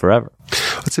forever.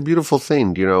 It's a beautiful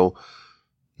thing. You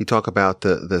talk about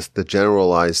the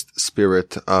generalized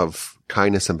spirit of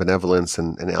kindness and benevolence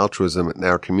and altruism in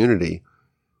our community.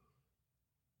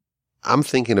 I'm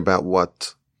thinking about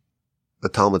what the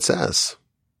Talmud says,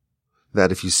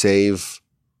 that if you save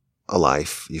a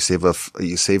life, you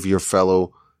save your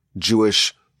fellow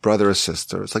Jewish brother or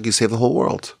sister, it's like you save the whole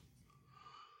world.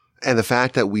 And the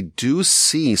fact that we do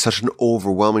see such an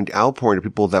overwhelming outpouring of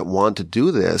people that want to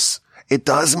do this, it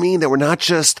does mean that we're not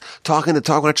just talking the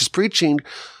talk, we're not just preaching.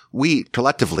 We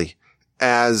collectively,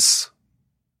 as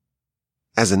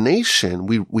a nation,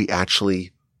 we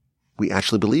actually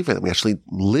believe in it. We actually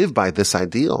live by this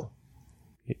ideal.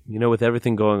 With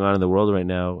everything going on in the world right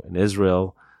now in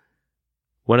Israel,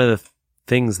 one of the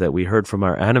things that we heard from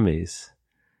our enemies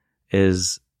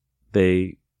is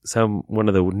one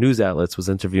of the news outlets was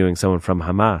interviewing someone from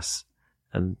Hamas,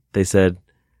 and they said,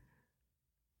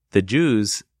 the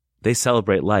Jews, they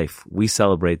celebrate life. We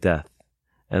celebrate death.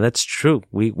 And that's true.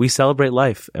 We celebrate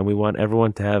life, and we want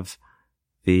everyone to have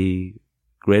the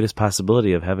greatest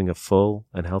possibility of having a full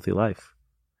and healthy life.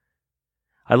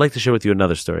 I'd like to share with you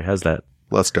another story. How's that?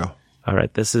 Let's go. All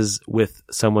right. This is with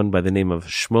someone by the name of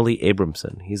Shmuley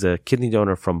Abramson. He's a kidney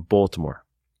donor from Baltimore.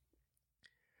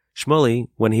 Shmuley,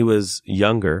 when he was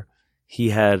younger, he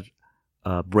had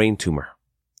a brain tumor.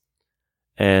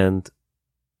 And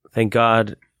thank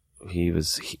God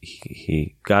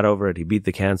he got over it. He beat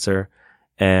the cancer.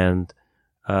 And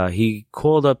he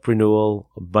called up Renewal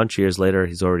a bunch of years later.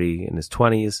 He's already in his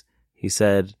 20s. He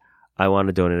said, I want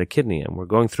to donate a kidney. And we're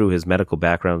going through his medical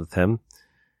background with him.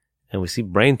 And we see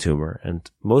brain tumor. And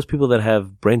most people that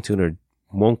have brain tumor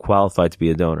won't qualify to be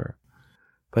a donor.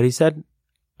 But he said,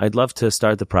 I'd love to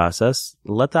start the process.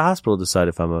 Let the hospital decide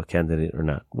if I'm a candidate or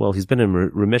not. Well, he's been in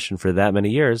remission for that many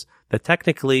years that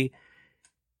technically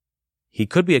he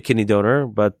could be a kidney donor,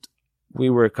 but we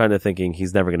were kind of thinking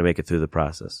he's never going to make it through the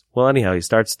process. Well, anyhow, he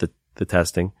starts the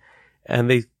testing, and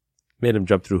they made him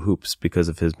jump through hoops because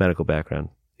of his medical background.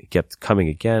 He kept coming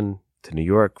again to New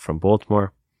York from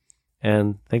Baltimore,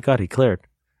 and thank God he cleared.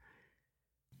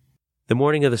 The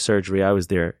morning of the surgery, I was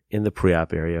there in the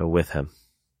pre-op area with him,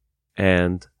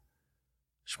 and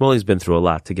Shmuley's been through a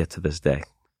lot to get to this day.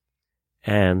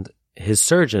 And his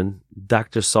surgeon,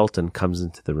 Dr. Sultan, comes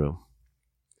into the room,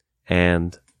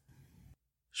 and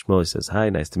Shmuley says, hi,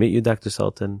 nice to meet you, Dr.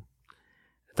 Sultan.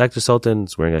 Dr.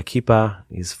 Sultan's wearing a kippah.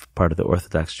 He's part of the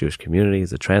Orthodox Jewish community.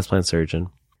 He's a transplant surgeon.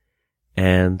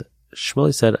 And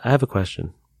Shmuley said, I have a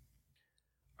question.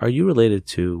 Are you related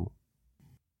to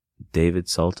David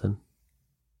Sultan?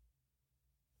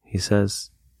 He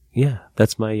says, yeah,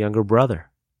 that's my younger brother.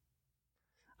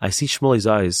 I see Shmuley's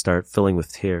eyes start filling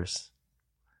with tears.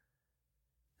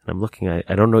 And I'm looking, I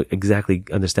don't know exactly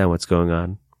understand what's going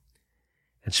on.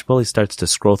 And Shmuley starts to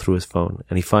scroll through his phone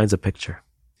and he finds a picture.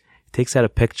 He takes out a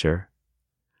picture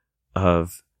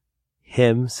of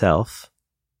himself,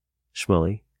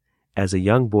 Shmuley, as a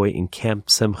young boy in Camp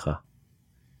Simcha,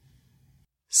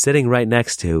 sitting right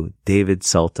next to David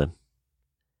Sultan.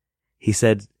 He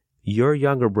said, your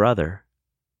younger brother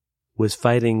was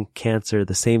fighting cancer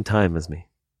the same time as me.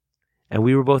 And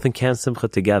we were both in Camp Simcha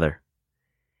together.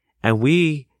 And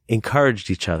we encouraged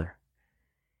each other.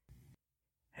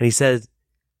 And he said,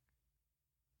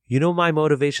 you know my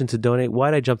motivation to donate?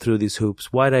 Why'd I jump through these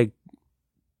hoops? Why'd I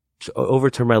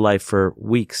overturn my life for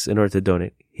weeks in order to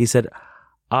donate? He said,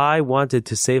 I wanted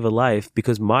to save a life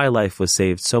because my life was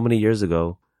saved so many years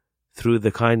ago through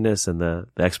the kindness and the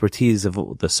expertise of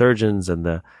the surgeons and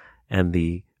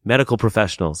the medical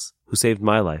professionals who saved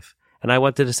my life. And I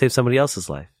wanted to save somebody else's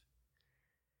life.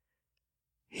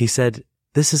 He said,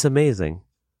 this is amazing.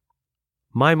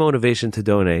 My motivation to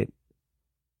donate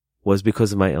was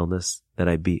because of my illness that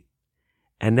I beat.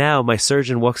 And now my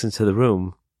surgeon walks into the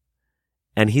room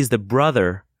and he's the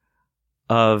brother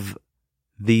of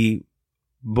the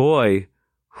boy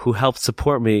who helped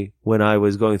support me when I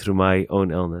was going through my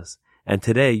own illness. And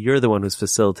today you're the one who's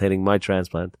facilitating my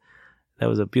transplant. That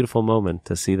was a beautiful moment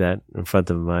to see that in front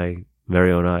of my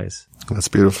very own eyes. That's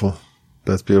beautiful.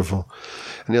 That's beautiful.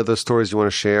 Any other stories you want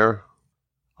to share?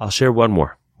 I'll share one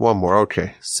more. One more.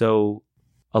 Okay. So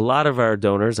a lot of our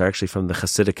donors are actually from the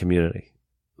Hasidic community.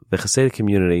 The Hasidic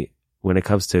community, when it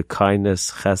comes to kindness,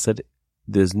 chesed,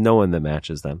 there's no one that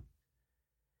matches them.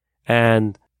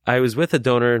 And I was with a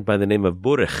donor by the name of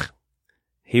Burich.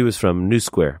 He was from New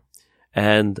Square.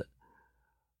 And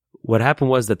what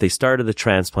happened was that they started the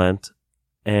transplant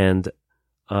and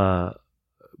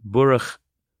Burich,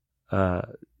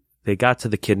 they got to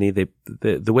the kidney.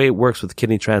 The way it works with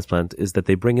kidney transplant is that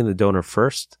they bring in the donor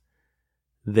first.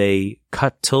 They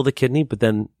cut till the kidney, but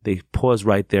then they pause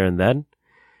right there and then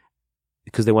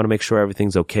because they want to make sure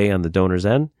everything's okay on the donor's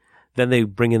end. Then they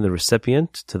bring in the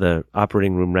recipient to the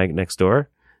operating room right next door.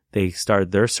 They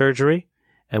start their surgery.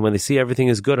 And when they see everything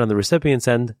is good on the recipient's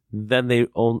end, then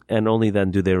only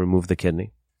then do they remove the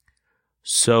kidney.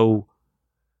 So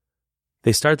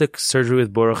they start the surgery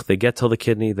with Baruch. They get till the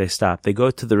kidney. They stop. They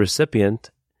go to the recipient.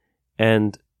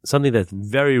 And something that's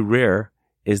very rare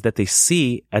is that they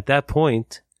see at that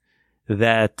point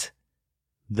that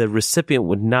the recipient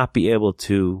would not be able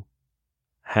to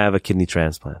have a kidney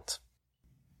transplant.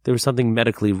 There was something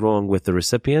medically wrong with the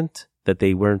recipient that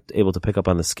they weren't able to pick up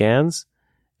on the scans,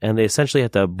 and they essentially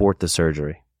had to abort the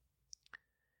surgery.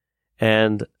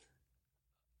 And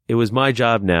it was my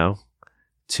job now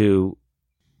to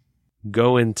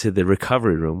go into the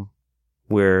recovery room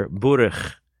where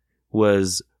Burich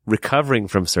was recovering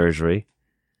from surgery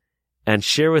and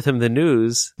share with him the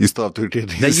news. You still have 2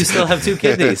 kidneys. That you still have 2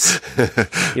 kidneys.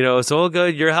 It's all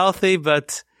good. You're healthy,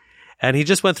 and he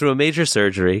just went through a major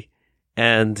surgery.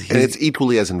 And it's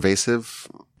equally as invasive?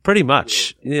 Pretty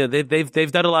much.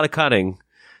 They've done a lot of cutting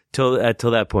till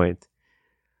that point.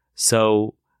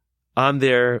 So I'm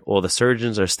there, all the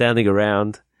surgeons are standing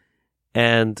around,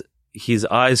 and his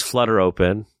eyes flutter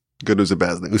open. Good news and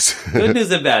bad news. Good news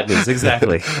and bad news,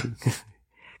 exactly.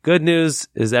 Good news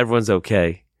is everyone's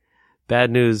okay.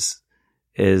 Bad news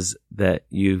is that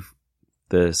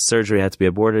the surgery had to be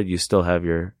aborted. You still have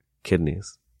your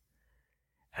kidneys.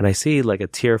 And I see like a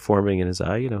tear forming in his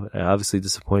eye, obviously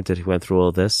disappointed he went through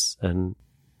all this. And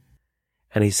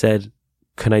he said,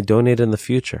 can I donate in the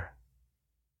future?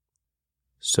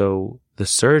 So the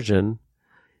surgeon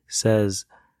says,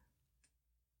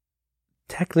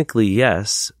 technically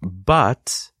yes,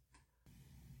 but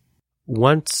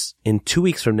once in 2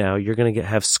 weeks from now, you're going to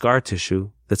have scar tissue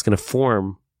that's going to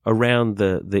form around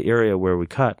the area where we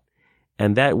cut.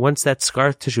 And that once that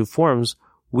scar tissue forms,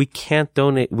 we can't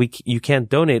donate. You can't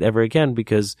donate ever again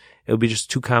because it would be just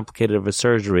too complicated of a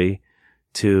surgery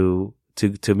to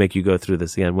make you go through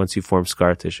this again once you form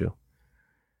scar tissue.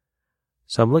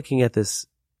 So I'm looking at this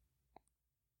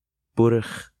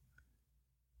Burich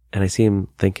and I see him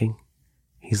thinking.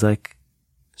 He's like,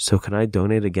 so can I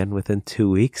donate again within 2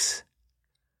 weeks?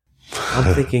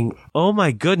 I'm thinking, oh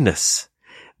my goodness,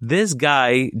 this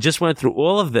guy just went through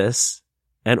all of this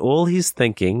and all he's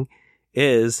thinking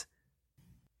is,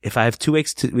 if I have 2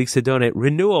 weeks to donate,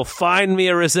 renewal, find me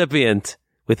a recipient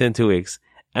within 2 weeks.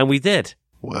 And we did.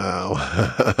 Wow.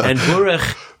 And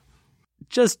Burich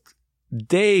just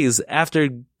days after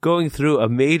going through a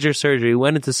major surgery,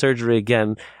 went into surgery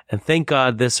again, and thank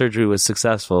God this surgery was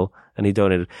successful and he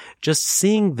donated. Just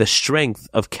seeing the strength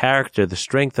of character, the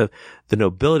strength of the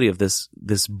nobility of this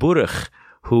Buruch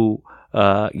who,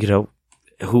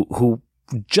 who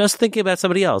just thinking about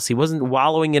somebody else. He wasn't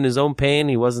wallowing in his own pain.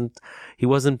 He wasn't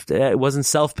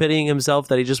self-pitying himself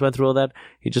that he just went through all that.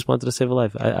 He just wanted to save a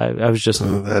life. I was just...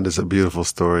 That is a beautiful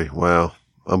story. Wow.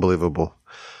 Unbelievable.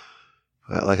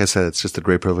 Like I said, it's just a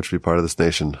great privilege to be part of this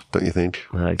nation, don't you think?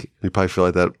 You probably feel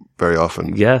like that very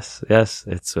often. Yes.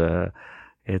 It's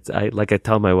like I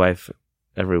tell my wife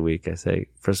every week, I say,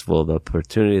 first of all, the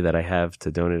opportunity that I have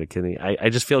to donate a kidney, I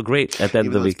just feel great at the end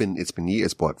of the week. It's been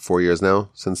years, 4 years now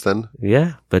since then?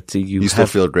 Yeah, but you still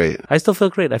feel great. I still feel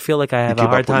great. I feel like I have a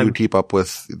hard time. You keep up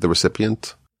with the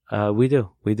recipient? We do.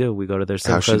 We go to their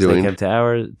How's she simchas. doing? They came to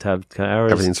ours.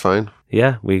 Everything's fine?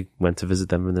 Yeah, we went to visit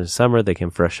them in the summer. They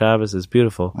came for a Shabbos. It's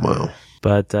beautiful. Wow.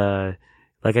 But,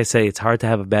 like I say, it's hard to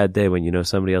have a bad day when you know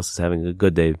somebody else is having a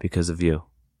good day because of you.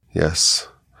 Yes.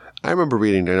 I remember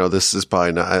reading, I know this is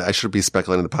probably not, I should be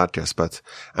speculating in the podcast, but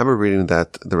I remember reading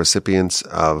that the recipients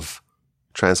of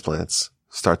transplants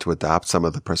start to adopt some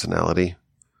of the personality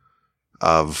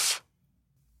of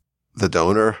the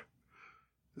donor.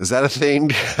 Is that a thing?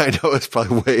 I know it's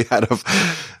probably way out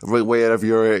of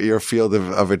your field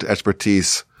of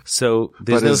expertise. So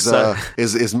there's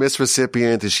is Miss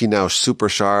Recipient, is she now super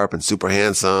sharp and super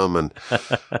handsome and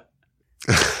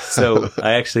So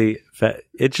I actually,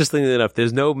 interestingly enough,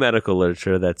 there's no medical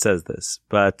literature that says this,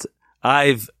 but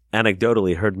I've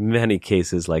anecdotally heard many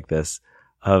cases like this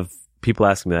of people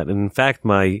asking me that. And in fact,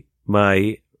 my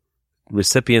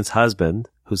recipient's husband,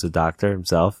 who's a doctor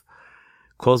himself,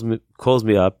 calls me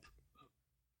up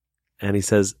and he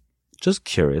says, just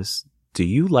curious, do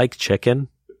you like chicken?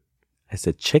 I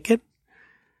said, chicken?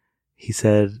 He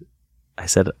said, I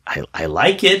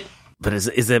like it. But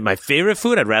is it my favorite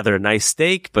food? I'd rather a nice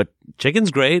steak, but chicken's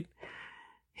great.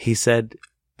 He said,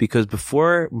 because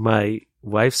before my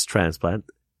wife's transplant,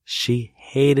 she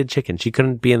hated chicken. She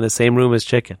couldn't be in the same room as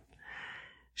chicken.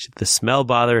 The smell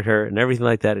bothered her and everything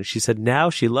like that. And she said, now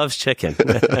she loves chicken.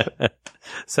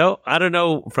 So I don't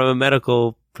know from a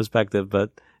medical perspective,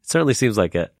 but it certainly seems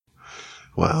like it.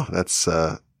 Wow. That's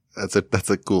a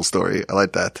cool story. I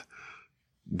like that.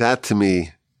 That to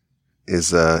me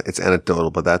is, it's anecdotal,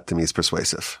 but that to me is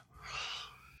persuasive.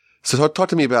 So talk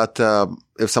to me about,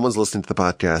 if someone's listening to the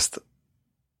podcast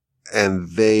and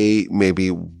they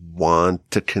maybe want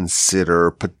to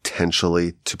consider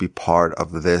potentially to be part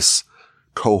of this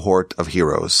cohort of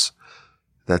heroes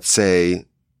that say,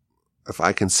 if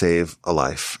I can save a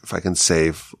life, if I can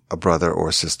save a brother or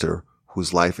a sister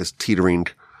whose life is teetering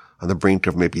on the brink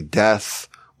of maybe death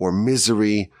or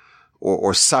misery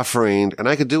or suffering, and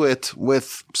I could do it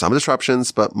with some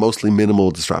disruptions, but mostly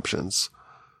minimal disruptions.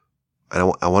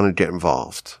 And I want to get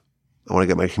involved. I want to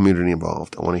get my community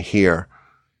involved. I want to hear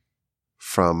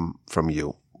from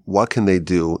you. What can they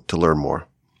do to learn more?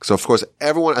 So of course,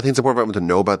 I think it's important for everyone to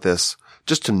know about this,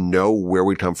 just to know where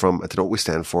we come from and to know what we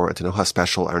stand for and to know how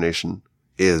special our nation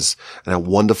is and how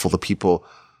wonderful the people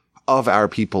of our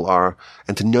people are,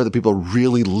 and to know that people are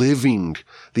really living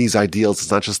these ideals.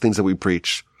 It's not just things that we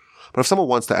preach. But if someone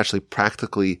wants to actually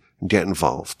practically get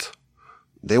involved,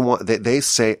 they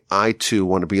say, I too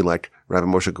want to be like Rabbi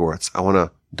Moshe Gewirtz. I want to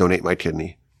donate my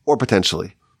kidney, or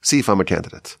potentially see if I'm a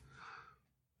candidate.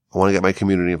 I want to get my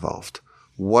community involved.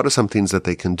 What are some things that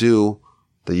they can do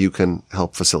that you can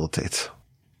help facilitate?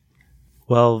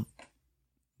 Well,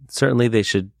 certainly they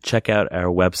should check out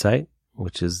our website,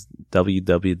 which is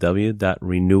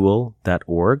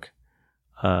www.renewal.org.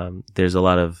 There's a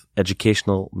lot of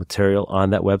educational material on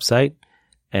that website.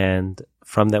 And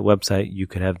from that website, you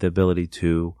could have the ability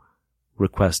to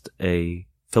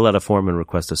fill out a form and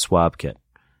request a swab kit.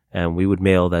 And we would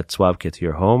mail that swab kit to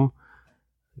your home.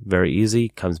 Very easy.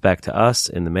 Comes back to us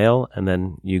in the mail, and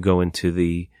then you go into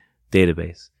the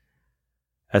database.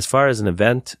 As far as an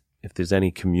event, if there's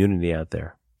any community out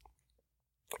there,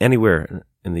 anywhere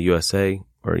in the USA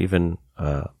or even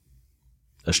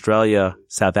Australia,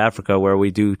 South Africa, where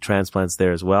we do transplants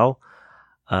there as well,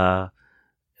 that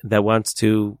wants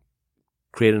to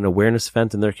create an awareness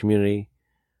event in their community,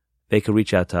 they could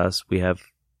reach out to us. We have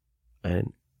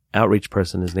an outreach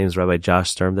person. His name is Rabbi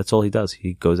Josh Sturm. That's all he does.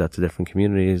 He goes out to different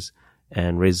communities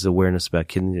and raises awareness about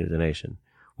kidney donation.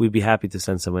 We'd be happy to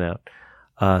send someone out.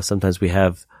 Sometimes we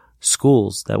have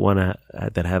schools that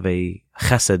have a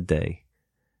chesed day,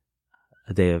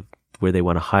 a day where they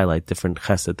want to highlight different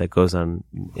chesed that goes on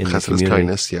in the community. Chesed is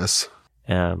kindness, yes.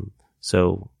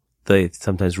 So they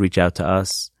sometimes reach out to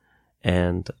us,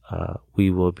 and we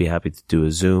will be happy to do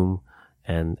a Zoom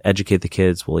and educate the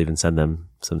kids. We'll even send them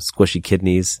some squishy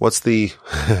kidneys.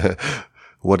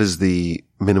 What is the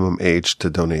minimum age to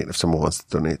donate if someone wants to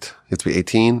donate? You have to be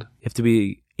 18? You have to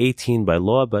be 18 by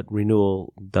law, but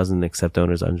Renewal doesn't accept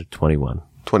donors under 21.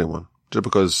 21. Just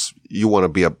because you want to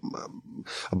be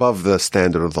above the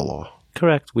standard of the law.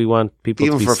 Correct. We want people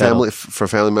even to be for settled. for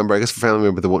family member. I guess for family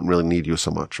member, they wouldn't really need you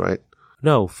so much, right?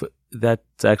 No,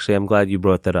 that's actually, I'm glad you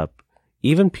brought that up.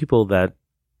 Even people that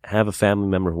have a family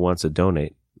member who wants to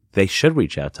donate, they should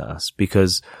reach out to us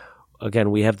because,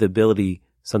 again, we have the ability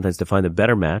sometimes to find a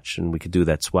better match and we could do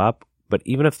that swap. But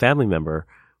even a family member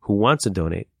who wants to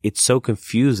donate, it's so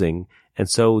confusing and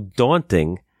so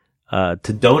daunting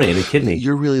to donate a kidney.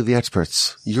 You're really the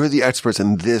experts. You're the experts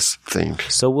in this thing.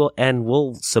 So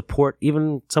we'll support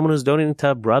even someone who's donating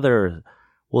to a brother.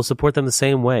 We'll support them the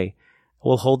same way.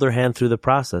 We'll hold their hand through the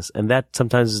process. And that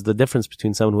sometimes is the difference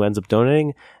between someone who ends up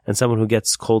donating and someone who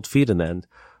gets cold feet in the end.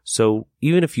 So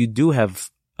even if you do have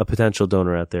a potential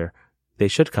donor out there, they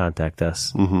should contact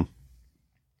us. Mm-hmm.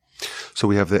 So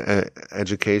we have the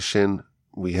education.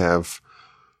 We have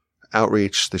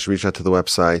outreach. They should reach out to the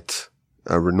website.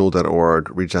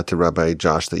 Renewal.org, reach out to Rabbi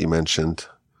Josh that you mentioned.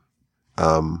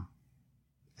 And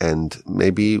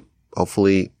maybe,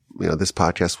 hopefully, this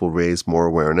podcast will raise more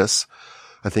awareness.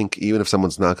 I think even if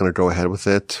someone's not going to go ahead with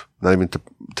it, not even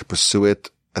to pursue it,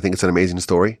 I think it's an amazing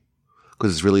story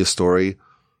because it's really a story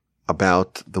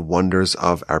about the wonders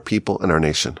of our people and our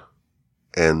nation.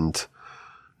 And,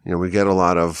 we get a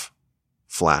lot of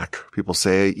flack. People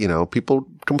say, people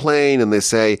complain and they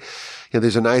say,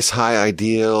 these are nice high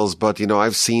ideals, but,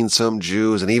 I've seen some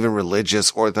Jews and even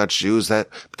religious Orthodox Jews that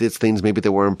did things maybe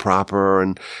that were improper.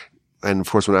 And of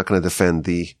course, we're not going to defend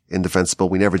the indefensible.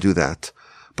 We never do that.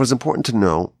 But it's important to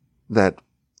know that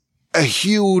a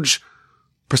huge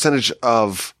percentage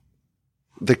of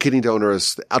the kidney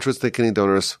donors, the altruistic kidney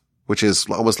donors, which is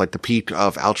almost like the peak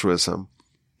of altruism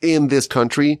in this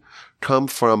country, come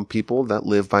from people that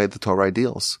live by the Torah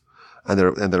ideals. And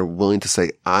they're willing to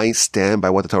say, I stand by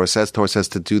what the Torah says. The Torah says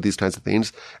to do these kinds of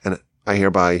things. And I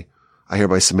hereby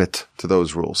submit to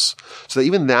those rules. So that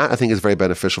even that, I think, is very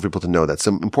beneficial for people to know. That's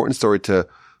an important story to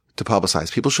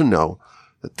publicize. People should know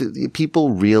that the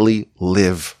people really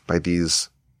live by these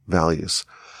values.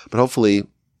 But hopefully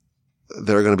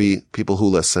there are going to be people who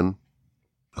listen,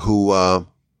 who are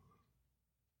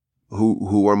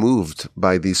moved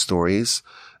by these stories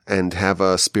and have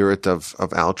a spirit of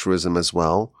altruism as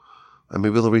well. And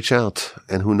maybe they'll reach out,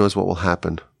 and who knows what will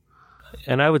happen.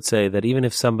 And I would say that even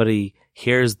if somebody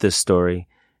hears this story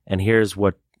and hears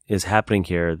what is happening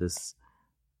here, this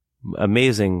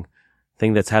amazing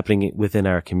thing that's happening within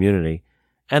our community,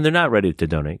 and they're not ready to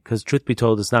donate, because truth be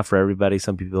told, it's not for everybody.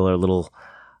 Some people are a little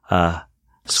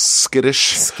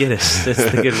skittish. Skittish, that's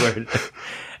the good word.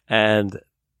 And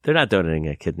they're not donating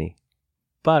a kidney.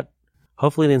 But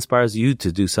hopefully it inspires you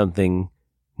to do something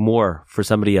more for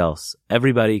somebody else.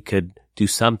 Everybody could do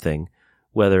something,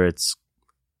 whether it's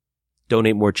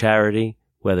donate more charity,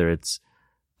 whether it's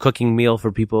cooking meal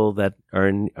for people that are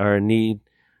in need,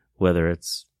 whether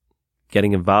it's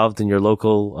getting involved in your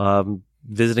local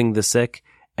visiting the sick.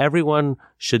 Everyone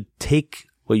should take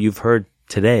what you've heard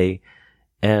today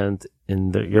and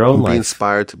in your own life. Be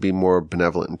inspired to be more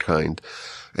benevolent and kind.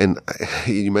 And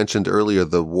you mentioned earlier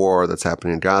the war that's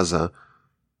happening in Gaza.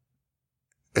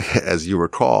 As you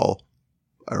recall,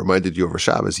 I reminded you over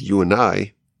Shabbos, you and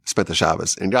I spent the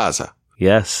Shabbos in Gaza.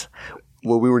 Yes.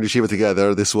 When we were in yeshiva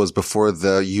together, this was before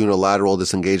the unilateral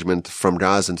disengagement from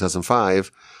Gaza in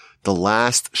 2005. The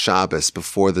last Shabbos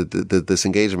before the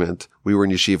disengagement, we were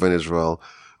in yeshiva in Israel.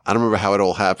 I don't remember how it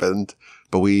all happened,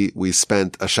 but we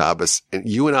spent a Shabbos, and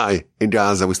you and I in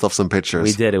Gaza. We still have some pictures.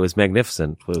 We did. It was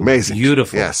magnificent. It was amazing.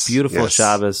 Beautiful. Yes. Beautiful yes.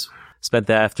 Shabbos. Spent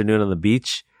the afternoon on the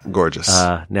beach. Gorgeous.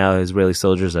 Now Israeli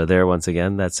soldiers are there once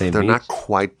again, that same They're beach. not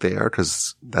quite there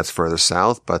because that's further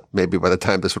south, but maybe by the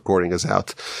time this recording is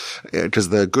out, because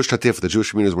the Gush Katif, the Jewish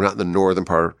communities, were not in the northern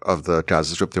part of the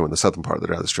Gaza Strip. They were in the southern part of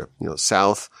the Gaza Strip,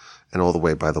 south and all the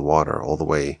way by the water, all the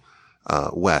way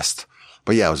west.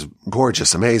 But yeah, it was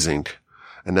gorgeous, amazing.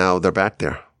 And now they're back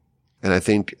there. And I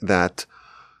think that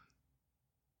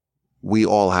we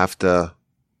all have to,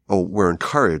 we're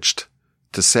encouraged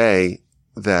to say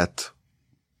that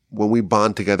when we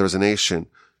bond together as a nation,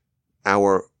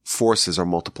 our forces are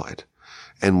multiplied.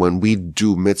 And when we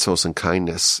do mitzvos and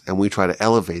kindness and we try to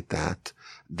elevate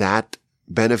that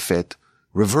benefit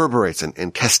reverberates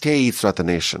and cascades throughout the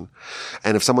nation.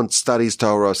 And if someone studies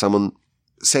Torah, someone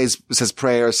says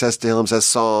prayers, says Tehillim, says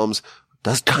Psalms,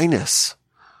 does kindness,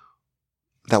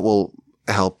 that will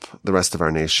help the rest of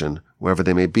our nation, wherever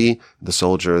they may be, the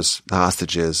soldiers, the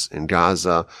hostages in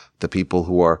Gaza, the people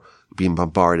who are being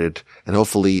bombarded. And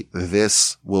hopefully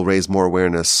this will raise more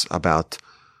awareness about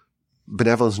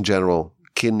benevolence in general,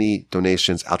 kidney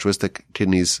donations, altruistic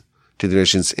kidney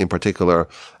donations in particular,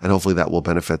 and hopefully that will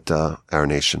benefit our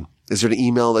nation. Is there an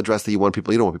email address that you want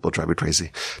people? You don't want people to drive you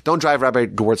crazy. Don't drive Rabbi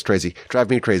Gewirtz crazy. Drive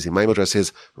me crazy. My email address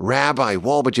is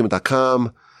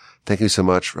rabbiwolbe@gmail.com. Thank you so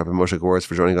much, Rabbi Moshe Gewirtz,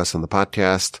 for joining us on the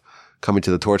podcast, coming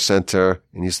to the Torch Center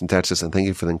in Houston, Texas, and thank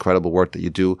you for the incredible work that you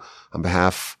do on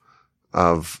behalf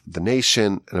of the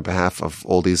nation and on behalf of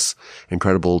all these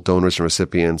incredible donors and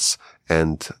recipients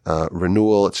and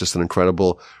renewal. It's just an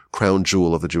incredible crown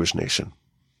jewel of the Jewish nation.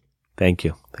 Thank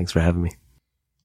you. Thanks for having me.